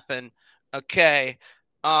to happen. Okay.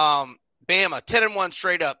 Bama, 10-1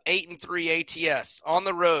 straight up, 8-3 ATS. On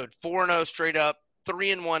the road, 4-0 straight up,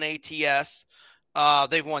 3-1 ATS.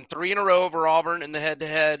 They've won 3 in a row over Auburn in the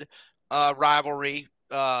head-to-head rivalry.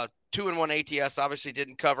 2-1 ATS obviously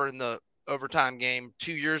didn't cover in the overtime game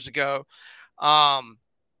 2 years ago.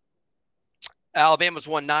 Alabama's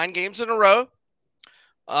won 9 games in a row.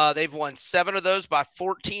 They've won 7 of those by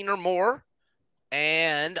 14 or more.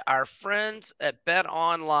 And our friends at Bet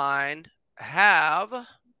Online have,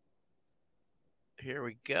 here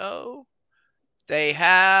we go. They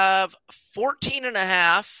have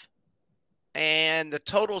 14.5, and the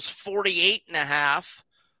total's 48.5.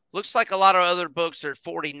 Looks like a lot of other books are at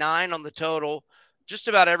 49 on the total. Just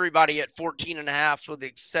about everybody at 14.5, with the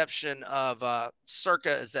exception of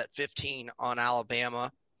Circa is at 15 on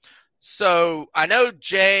Alabama. So I know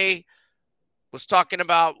Jay was talking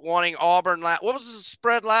about wanting Auburn. What was the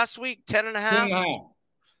spread last week? 10.5?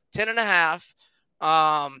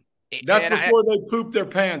 10.5. That's before they pooped their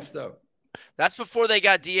pants, though. That's before they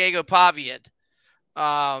got Diego Pavia.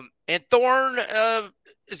 And Thorne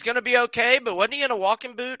is going to be okay, but wasn't he in a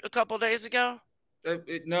walking boot a couple of days ago?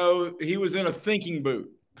 No, he was in a thinking boot.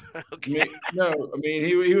 Okay.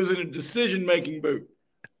 He was in a decision-making boot.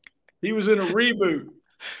 He was in a reboot.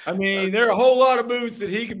 There are a whole lot of boots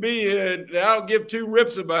that he could be in that I don't give 2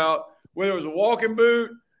 rips about, whether it was a walking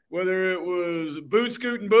boot, whether it was boot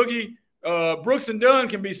scooting boogie. Brooks and Dunn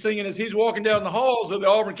can be singing as he's walking down the halls of the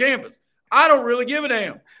Auburn campus. I don't really give a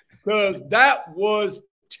damn, because that was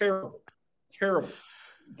terrible.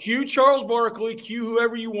 Cue Charles Barkley, cue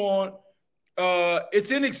whoever you want.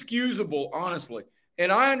 It's inexcusable, honestly.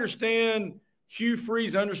 And I understand Hugh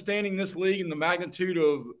Freeze understanding this league and the magnitude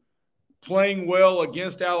of playing well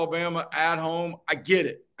against Alabama at home. I get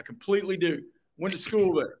it. I completely do. Went to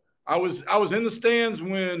school there. I was in the stands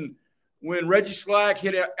when Reggie Slack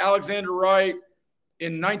hit Alexander Wright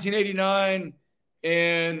in 1989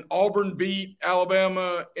 and Auburn beat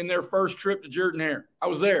Alabama in their first trip to Jordan-Hare. I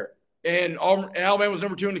was there. And Alabama was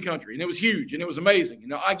number 2 in the country. And it was huge and it was amazing.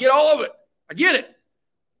 I get all of it. I get it.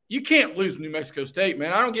 You can't lose New Mexico State,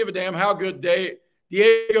 man. I don't give a damn how good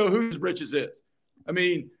Diego Who's Britches is.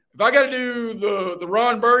 If I got to do the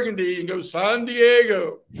Ron Burgundy and go San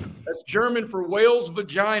Diego, that's German for whale's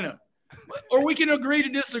vagina. Or we can agree to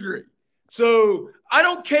disagree. So I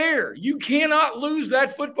don't care. You cannot lose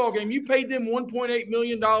that football game. You paid them $1.8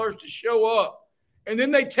 million to show up. And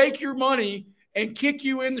then they take your money and kick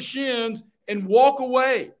you in the shins and walk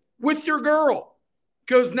away with your girl.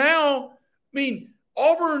 Because now,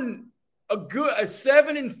 Auburn, a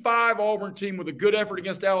 7-5 Auburn team with a good effort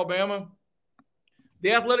against Alabama,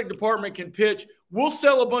 the athletic department can pitch, we'll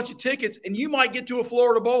sell a bunch of tickets and you might get to a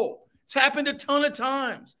Florida Bowl. It's happened a ton of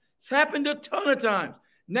times.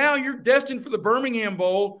 Now you're destined for the Birmingham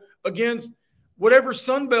Bowl against whatever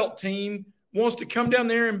Sun Belt team wants to come down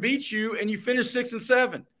there and beat you, and you finish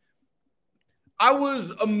 6-7. I was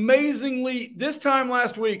amazingly – this time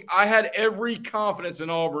last week, I had every confidence in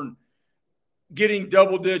Auburn getting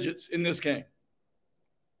double digits in this game.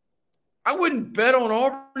 I wouldn't bet on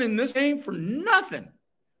Auburn in this game for nothing.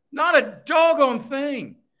 Not a doggone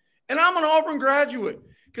thing. And I'm an Auburn graduate,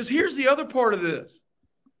 because here's the other part of this.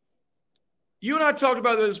 You and I talked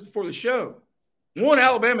about this before the show. One,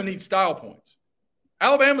 Alabama needs style points.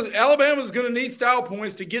 Alabama's going to need style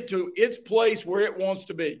points to get to its place where it wants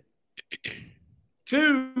to be.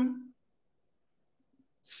 2,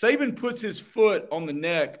 Saban puts his foot on the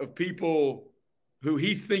neck of people who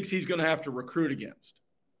he thinks he's going to have to recruit against.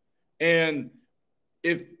 And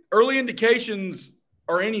if early indications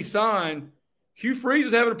are any sign, Hugh Freeze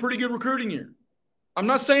is having a pretty good recruiting year. I'm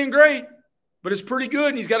not saying great, but it's pretty good.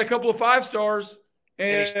 And he's got a couple of 5-stars.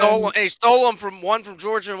 And he stole them from one from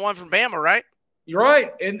Georgia and one from Bama, right? You're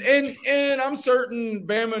right. And I'm certain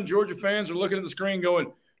Bama and Georgia fans are looking at the screen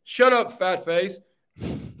going, shut up, fat face.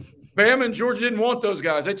 Bama and Georgia didn't want those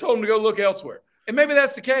guys. They told them to go look elsewhere. And maybe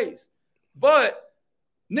that's the case. But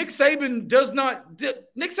Nick Saban does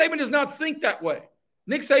not think that way.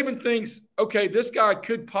 Nick Saban thinks, okay, this guy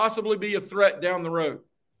could possibly be a threat down the road.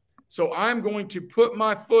 So I'm going to put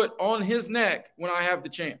my foot on his neck when I have the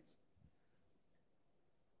chance.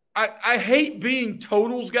 I hate being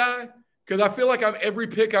totals guy because I feel like every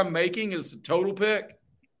pick I'm making is a total pick.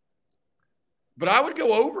 But I would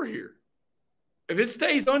go over here. If it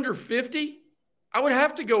stays under 50, I would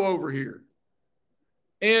have to go over here.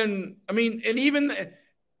 And I mean, and even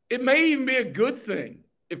it may even be a good thing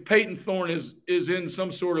if Peyton Thorne is in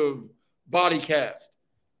some sort of body cast.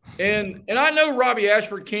 And I know Robbie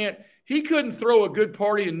Ashford he couldn't throw a good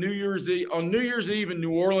party on New Year's Eve in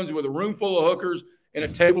New Orleans with a room full of hookers and a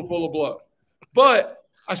table full of blow. But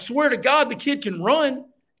I swear to God, the kid can run,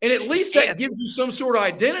 and at least that gives you some sort of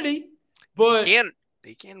identity. But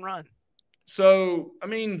he can run. So, I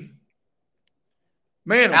mean,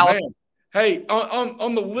 man, oh man. Hey,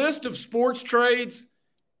 on the list of sports trades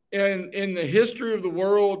in the history of the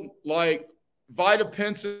world, like Vita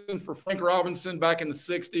Pinson for Frank Robinson back in the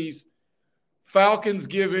 60s, Falcons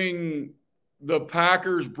giving the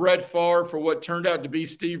Packers Brett Favre for what turned out to be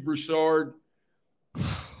Steve Broussard,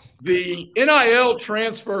 the NIL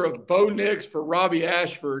transfer of Bo Nix for Robbie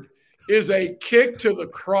Ashford is a kick to the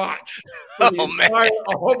crotch for the entire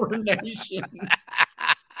Auburn nation.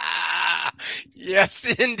 Yes,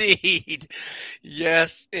 indeed.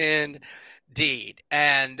 Yes, indeed.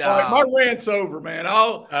 And all right, my rant's over, man.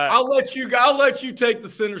 I'll let you take the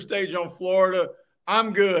center stage on Florida.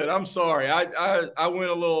 I'm good. I'm sorry. I went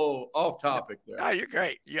a little off topic there. Oh, you're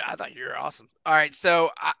great. Yeah, I thought you were awesome. All right, so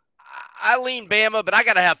I lean Bama, but I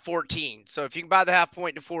got to have 14. So if you can buy the half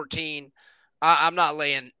point to 14, I'm not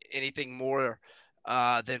laying anything more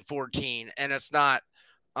than 14, and it's not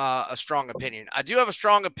a strong opinion. I do have a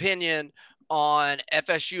strong opinion on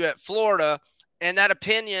FSU at Florida, and that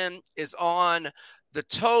opinion is on the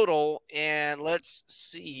total. And let's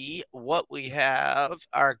see what we have.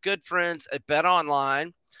 Our good friends at Bet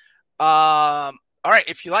Online. All right,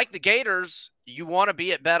 if you like the Gators, you want to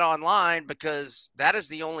be at Bet Online because that is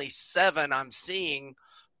the only 7 I'm seeing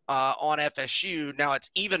on FSU. Now,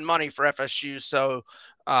 it's even money for FSU, so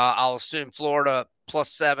I'll assume Florida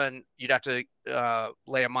plus 7. You'd have to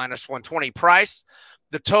lay a minus 120 price.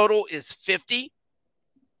 The total is 50,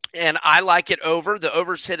 and I like it over. The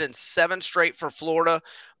over's hit in 7 straight for Florida.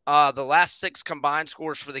 The last 6 combined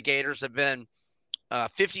scores for the Gators have been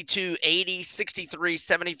 52, 80, 63,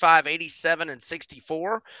 75, 87, and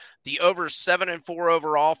 64. The over 7-4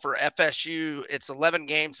 overall for FSU. It's 11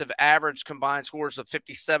 games of average combined scores of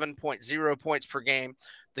 57.0 points per game.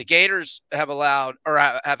 The Gators have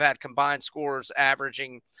had combined scores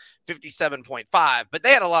averaging 57.5, but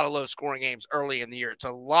they had a lot of low scoring games early in the year. It's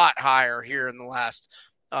a lot higher here in the last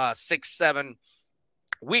 6-7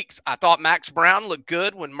 weeks. I thought Max Brown looked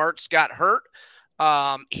good when Mertz got hurt.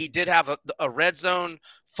 He did have a red zone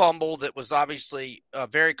fumble that was obviously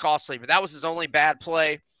very costly, but that was his only bad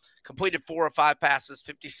play. Completed 4 of 5 passes,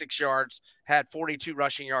 56 yards, had 42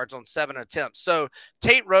 rushing yards on 7 attempts. So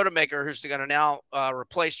Tate Rodemaker, who's going to now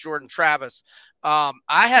replace Jordan Travis, I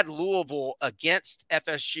had Louisville against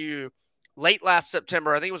FSU late last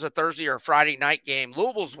September. I think it was a Thursday or a Friday night game.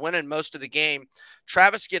 Louisville's winning most of the game.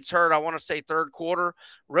 Travis gets hurt, I want to say third quarter.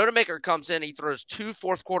 Rodemaker comes in. He throws 2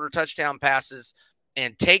 fourth-quarter touchdown passes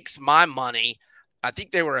and takes my money. I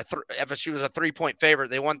think they were FSU was a 3-point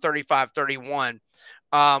favorite. They won 35-31.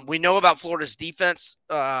 We know about Florida's defense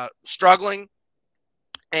struggling,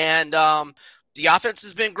 and the offense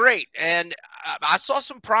has been great. And I saw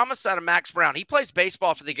some promise out of Max Brown. He plays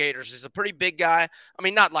baseball for the Gators. He's a pretty big guy. I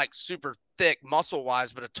mean, not like super thick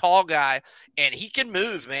muscle-wise, but a tall guy, and he can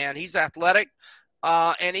move, man. He's athletic.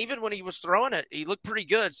 And even when he was throwing it, he looked pretty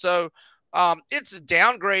good. So it's a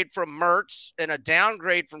downgrade from Mertz and a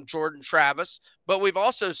downgrade from Jordan Travis. But we've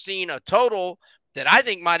also seen a total that I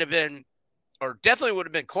think might have been, or definitely would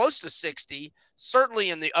have been close to 60,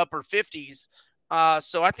 certainly in the upper 50s.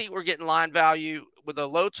 So I think we're getting line value with a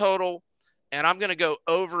low total, and I'm going to go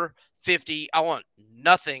over 50. I want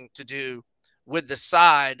nothing to do with the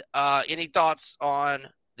side. Any thoughts on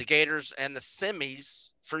the Gators and the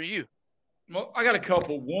semis for you? Well, I got a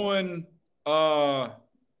couple. One,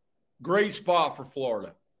 great spot for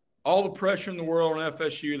Florida. All the pressure in the world on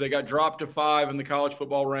FSU. They got dropped to 5 in the college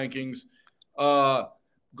football rankings.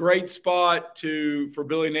 Great spot for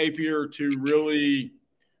Billy Napier to really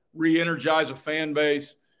re-energize a fan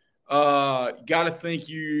base. Got to think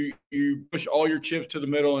you push all your chips to the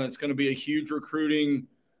middle, and it's going to be a huge recruiting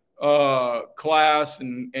class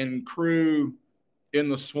and crew in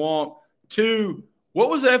the swamp. 2, what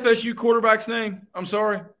was the FSU quarterback's name? I'm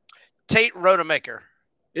sorry. Tate Rodemaker.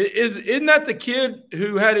 Isn't that the kid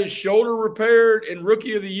who had his shoulder repaired in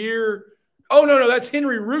Rookie of the Year? Oh, no, that's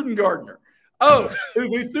Henry Rudengardner. Oh,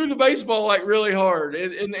 who threw the baseball like really hard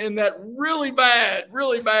in that really bad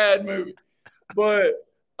movie. But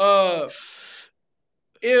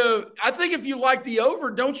I think if you like the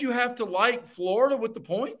over, don't you have to like Florida with the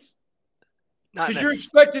points? Because you're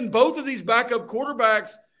expecting both of these backup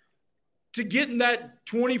quarterbacks to get in that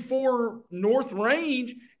 24 north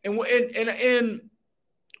range. And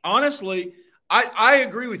honestly, I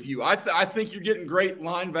agree with you. I think you're getting great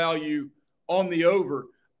line value on the over.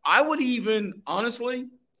 I would even, honestly,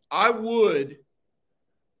 I wouldn't,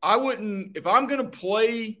 if I'm going to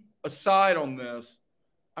play a side on this,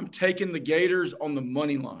 I'm taking the Gators on the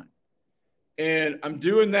money line. And I'm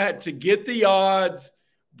doing that to get the odds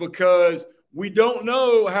because we don't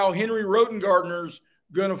know how Henry Rotengartner's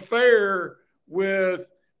going to fare with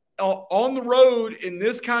on the road in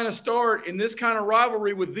this kind of start, in this kind of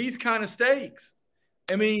rivalry with these kind of stakes.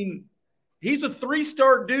 I mean, he's a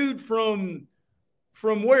 3-star dude from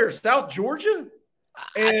where? South Georgia?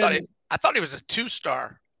 And I thought he was a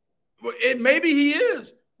 2-star. And maybe he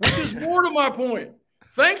is, which is more to my point.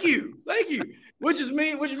 Thank you. Which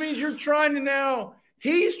means you're trying to now.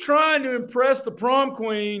 He's trying to impress the prom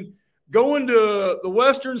queen, going to the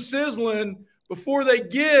Western Sizzling before they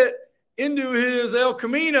get into his El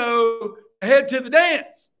Camino, head to the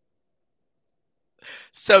dance.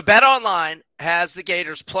 So BetOnline has the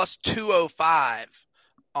Gators plus 205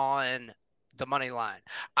 on the money line.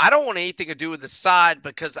 I don't want anything to do with the side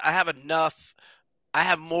because I have enough. I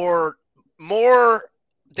have more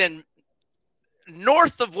than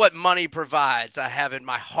north of what money provides. I have in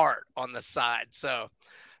my heart on the side. So,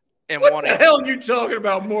 what the hell are you talking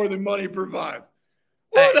about? More than money provides?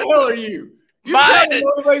 What the hell are you? You're trying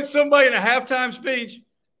to motivate somebody in a halftime speech?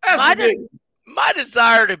 My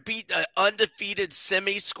desire to beat the undefeated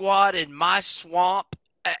semi squad in my swamp,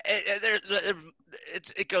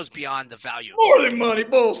 it goes beyond the value. More than money,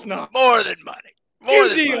 bull snot. More than money. More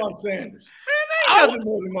than Deion Sanders. Man, ain't nothing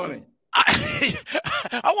more than money.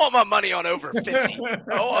 I want my money on over 50. I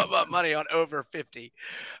want my money on over 50.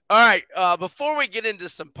 All right. Before we get into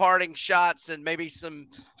some parting shots and maybe some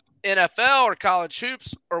NFL or college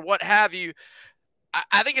hoops or what have you,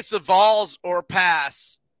 I think it's the Vols or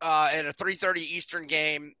pass in a 3:30 Eastern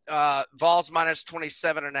game. Vols minus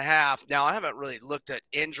 27.5. Now, I haven't really looked at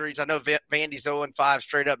injuries. I know Vandy's 0-5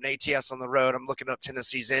 straight up in ATS on the road. I'm looking up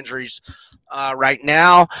Tennessee's injuries right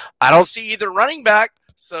now. I don't see either running back.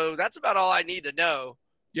 So that's about all I need to know.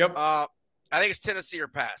 Yep. I think it's Tennessee or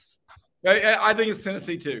pass. I think it's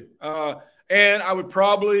Tennessee too. And I would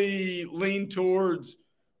probably lean towards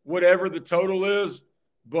whatever the total is.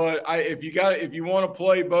 But if you want to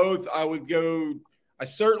play both, I would go. I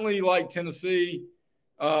certainly like Tennessee.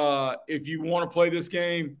 If you want to play this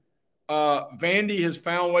game, Vandy has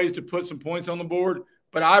found ways to put some points on the board.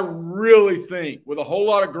 But I really think with a whole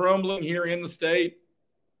lot of grumbling here in the state,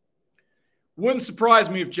 wouldn't surprise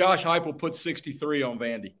me if Josh Heupel puts 63 on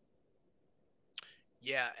Vandy.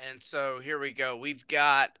 Yeah, and so here we go. We've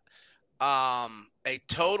got a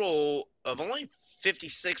total of only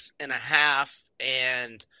 56.5,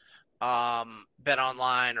 and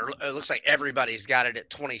BetOnline, or it looks like everybody's got it at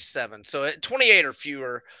 27. So at 28 or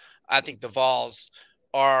fewer, I think the Vols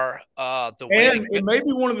are the way. And it may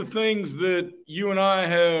be one of the things that you and I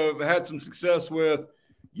have had some success with.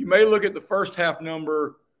 You may look at the first half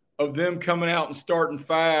number of them coming out and starting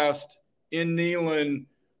fast in Neyland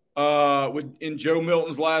in Joe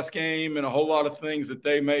Milton's last game, and a whole lot of things that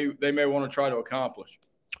they may want to try to accomplish.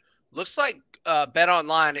 Looks like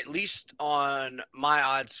BetOnline, at least on my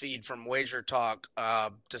odds feed from Wager Talk,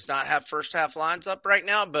 does not have first half lines up right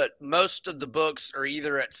now, but most of the books are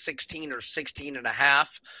either at 16 or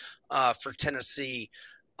 16.5 for Tennessee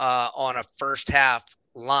on a first half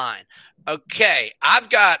line. Okay,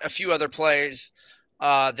 I've got a few other plays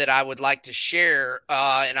that I would like to share,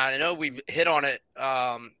 and I know we've hit on it.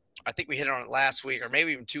 I think we hit on it last week or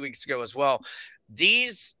maybe even 2 weeks ago as well.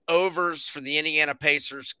 These overs for the Indiana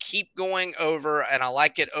Pacers keep going over, and I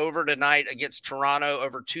like it over tonight against Toronto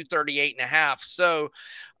over 238.5. So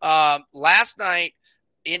last night,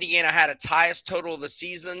 Indiana had its highest total of the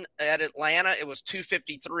season at Atlanta. It was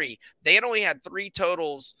 253. They had only had 3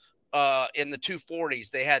 totals in the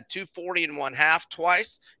 240s. They had 240.5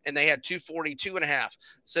 twice, and they had 242.5.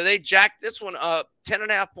 So they jacked this one up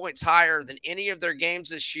 10.5 points higher than any of their games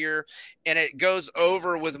this year, and it goes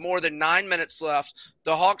over with more than 9 minutes left.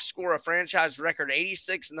 The Hawks score a franchise record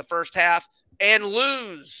 86 in the first half and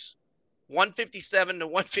lose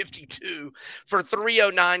 157-152 for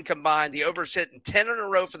 309 combined. The over's hitting 10 in a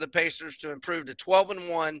row for the Pacers to improve to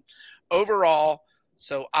 12-1 overall.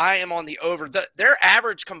 So I am on the over. Their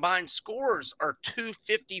average combined scores are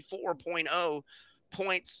 254.0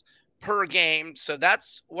 points per game. So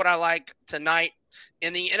that's what I like tonight.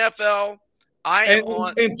 In the NFL, I am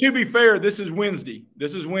on. And to be fair, this is Wednesday.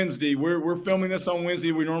 We're filming this on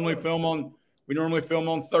Wednesday. We normally film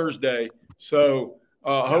on Thursday. So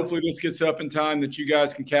hopefully this gets up in time that you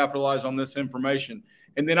guys can capitalize on this information.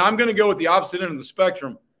 And then I'm going to go with the opposite end of the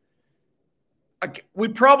spectrum. We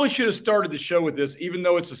probably should have started the show with this, even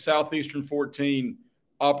though it's a Southeastern 14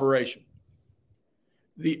 operation.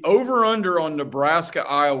 The over-under on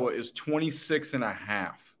Nebraska-Iowa is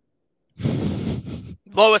 26.5.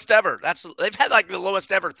 Lowest ever. They've had like the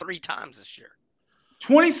lowest ever 3 times this year.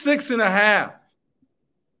 26.5.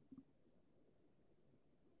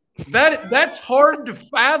 That's hard to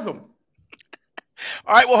fathom.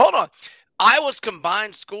 All right, well, hold on. Iowa's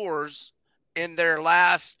combined scores in their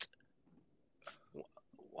last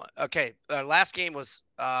last game was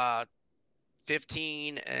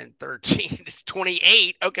 15 and 13. It's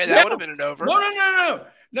 28. Okay, that would have been an over.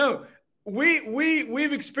 No.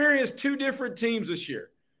 We've experienced 2 different teams this year.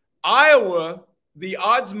 Iowa, the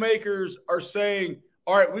odds makers are saying,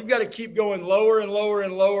 all right, we've got to keep going lower and lower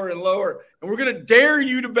and lower and lower, and we're going to dare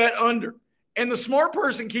you to bet under. And the smart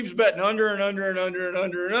person keeps betting under and under and under and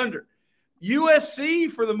under and under.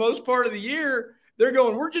 USC, for the most part of the year, they're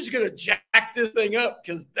going, we're just going to jack this thing up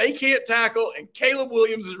because they can't tackle, and Caleb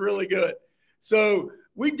Williams is really good. So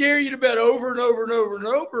we dare you to bet over and over and over and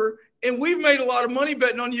over, and we've made a lot of money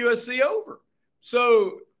betting on USC over.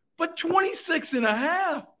 So, but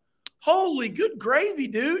 26.5, holy good gravy,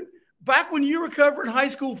 dude. Back when you were covering high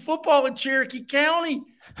school football in Cherokee County,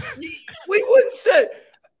 we wouldn't set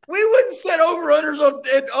over-unders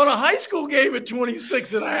on a high school game at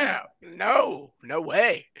 26.5. No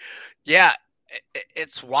way. Yeah,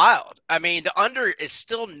 it's wild. I mean, the under is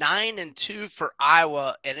still 9-2 for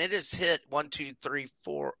Iowa, and it has hit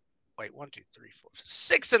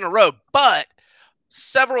 6 in a row. But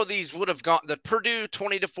several of these would have gone. The Purdue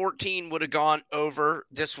 20-14 would have gone over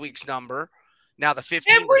this week's number. Now the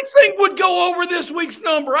 15. Everything would go over this week's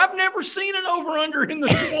number. I've never seen an over/under in the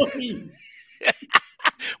 20s.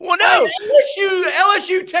 Well, no.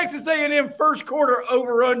 LSU, Texas A&M first quarter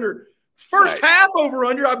over/under. First half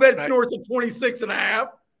over/under, I bet it's north of 26.5.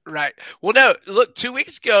 Right. Well, no, look, 2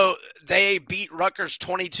 weeks ago, they beat Rutgers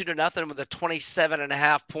 22-0 with a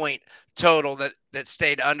 27.5 point total that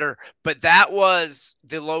stayed under. But that was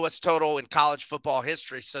the lowest total in college football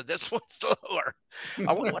history. So this one's lower.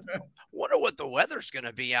 I wonder what the weather's going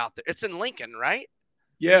to be out there. It's in Lincoln, right?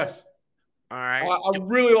 Yes. All right. I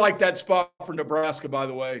really like that spot for Nebraska, by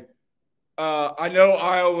the way. I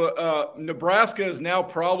know Nebraska is now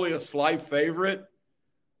probably a slight favorite.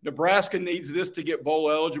 Nebraska needs this to get bowl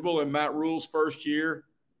eligible in Matt Rule's first year.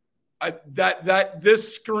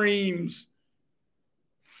 This screams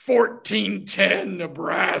 14-10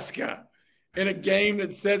 Nebraska in a game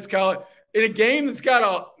that sets college, in a game that's got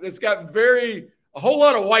a whole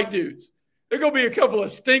lot of white dudes. There's going to be a couple of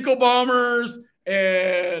Stinkle bombers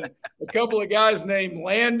and a couple of guys named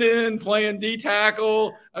Landon playing D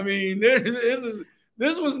tackle. I mean,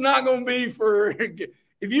 this was not going to be for.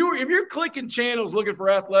 If you're clicking channels looking for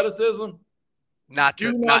athleticism,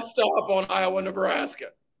 do not stop on Iowa, Nebraska.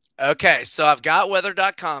 Okay, so I've got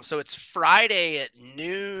weather.com. So it's Friday at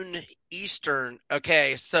noon Eastern.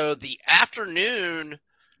 Okay, so the afternoon,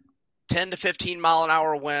 10 to 15 mile an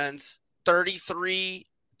hour winds, 33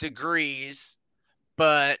 degrees,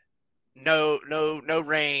 but no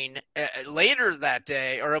rain. Later that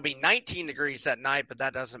day, or it'll be 19 degrees that night, but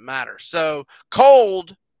that doesn't matter. So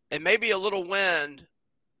cold and maybe a little wind.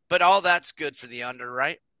 But all that's good for the under,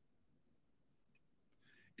 right?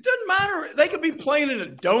 It doesn't matter. They could be playing in a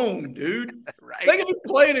dome, dude. Right. They could be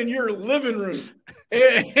playing in your living room.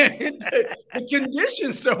 And the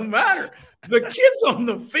conditions don't matter. The kids on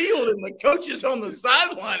the field and the coaches on the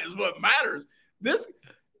sideline is what matters.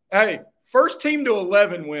 First team to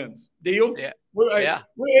 11 wins. Deal? Yeah.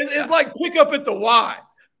 It's like pick up at the Y.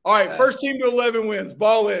 All right, first team to 11 wins.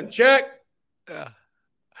 Ball in. Check. Yeah.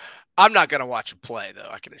 I'm not going to watch him play, though.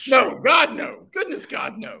 I can assure you. No, God, no. Goodness,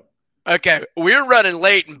 God, no. Okay, we're running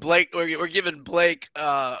late, and we're giving Blake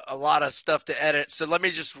a lot of stuff to edit. So let me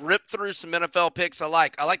just rip through some NFL picks I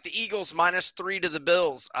like. I like the Eagles -3 to the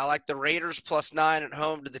Bills. I like the Raiders +9 at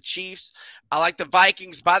home to the Chiefs. I like the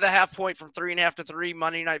Vikings by the half point from 3.5 to 3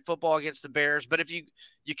 Monday Night Football against the Bears. But if you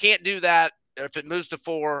can't do that, if it moves to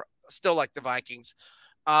 4, still like the Vikings.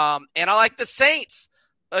 And I like the Saints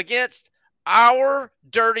against our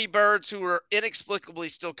Dirty Birds, who are inexplicably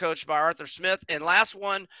still coached by Arthur Smith. And last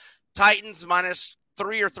one, Titans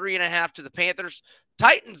 -3 or 3.5 to the Panthers.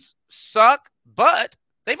 Titans suck, but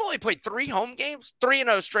they've only played 3 home games,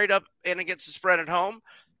 3-0 straight up and against the spread at home.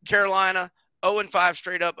 Carolina 0-5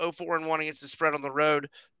 straight up, 0-4-1 against the spread on the road.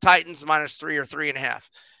 Titans -3 or 3.5.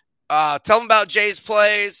 Tell them about Jay's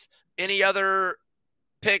plays. Any other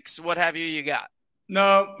picks, what have you got?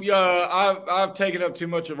 No, yeah, I've taken up too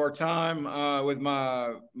much of our time with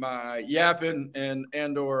my yapping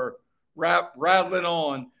and or rattling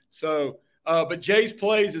on. So, but Jay's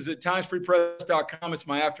Plays is at timesfreepress.com. It's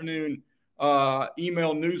my afternoon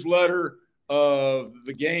email newsletter of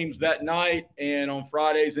the games that night and on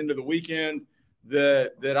Fridays into the weekend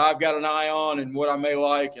that I've got an eye on and what I may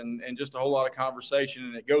like and just a whole lot of conversation.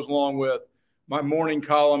 And it goes along with my morning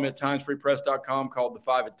column at timesfreepress.com called the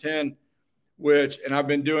 5 at 10. And I've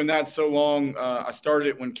been doing that so long. I started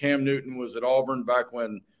it when Cam Newton was at Auburn, back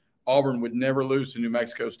when Auburn would never lose to New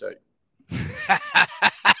Mexico State.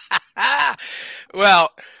 Well,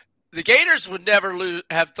 the Gators would never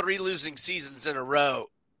have 3 losing seasons in a row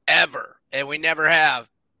ever, and we never have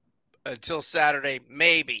until Saturday,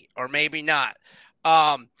 maybe or maybe not.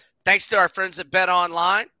 Thanks to our friends at Bet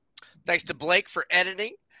Online. Thanks to Blake for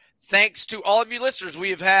editing. Thanks to all of you listeners.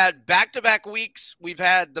 We have had back-to-back weeks. We've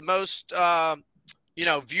had the most,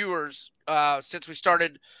 viewers since we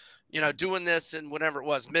started, doing this in whatever it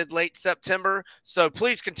was, mid-late September. So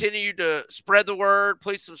please continue to spread the word.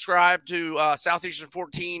 Please subscribe to Southeastern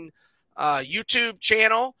 14 YouTube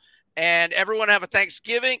channel. And everyone have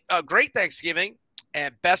a great Thanksgiving,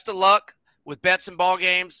 and best of luck with bets and ball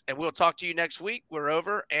games. And we'll talk to you next week. We're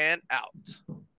over and out.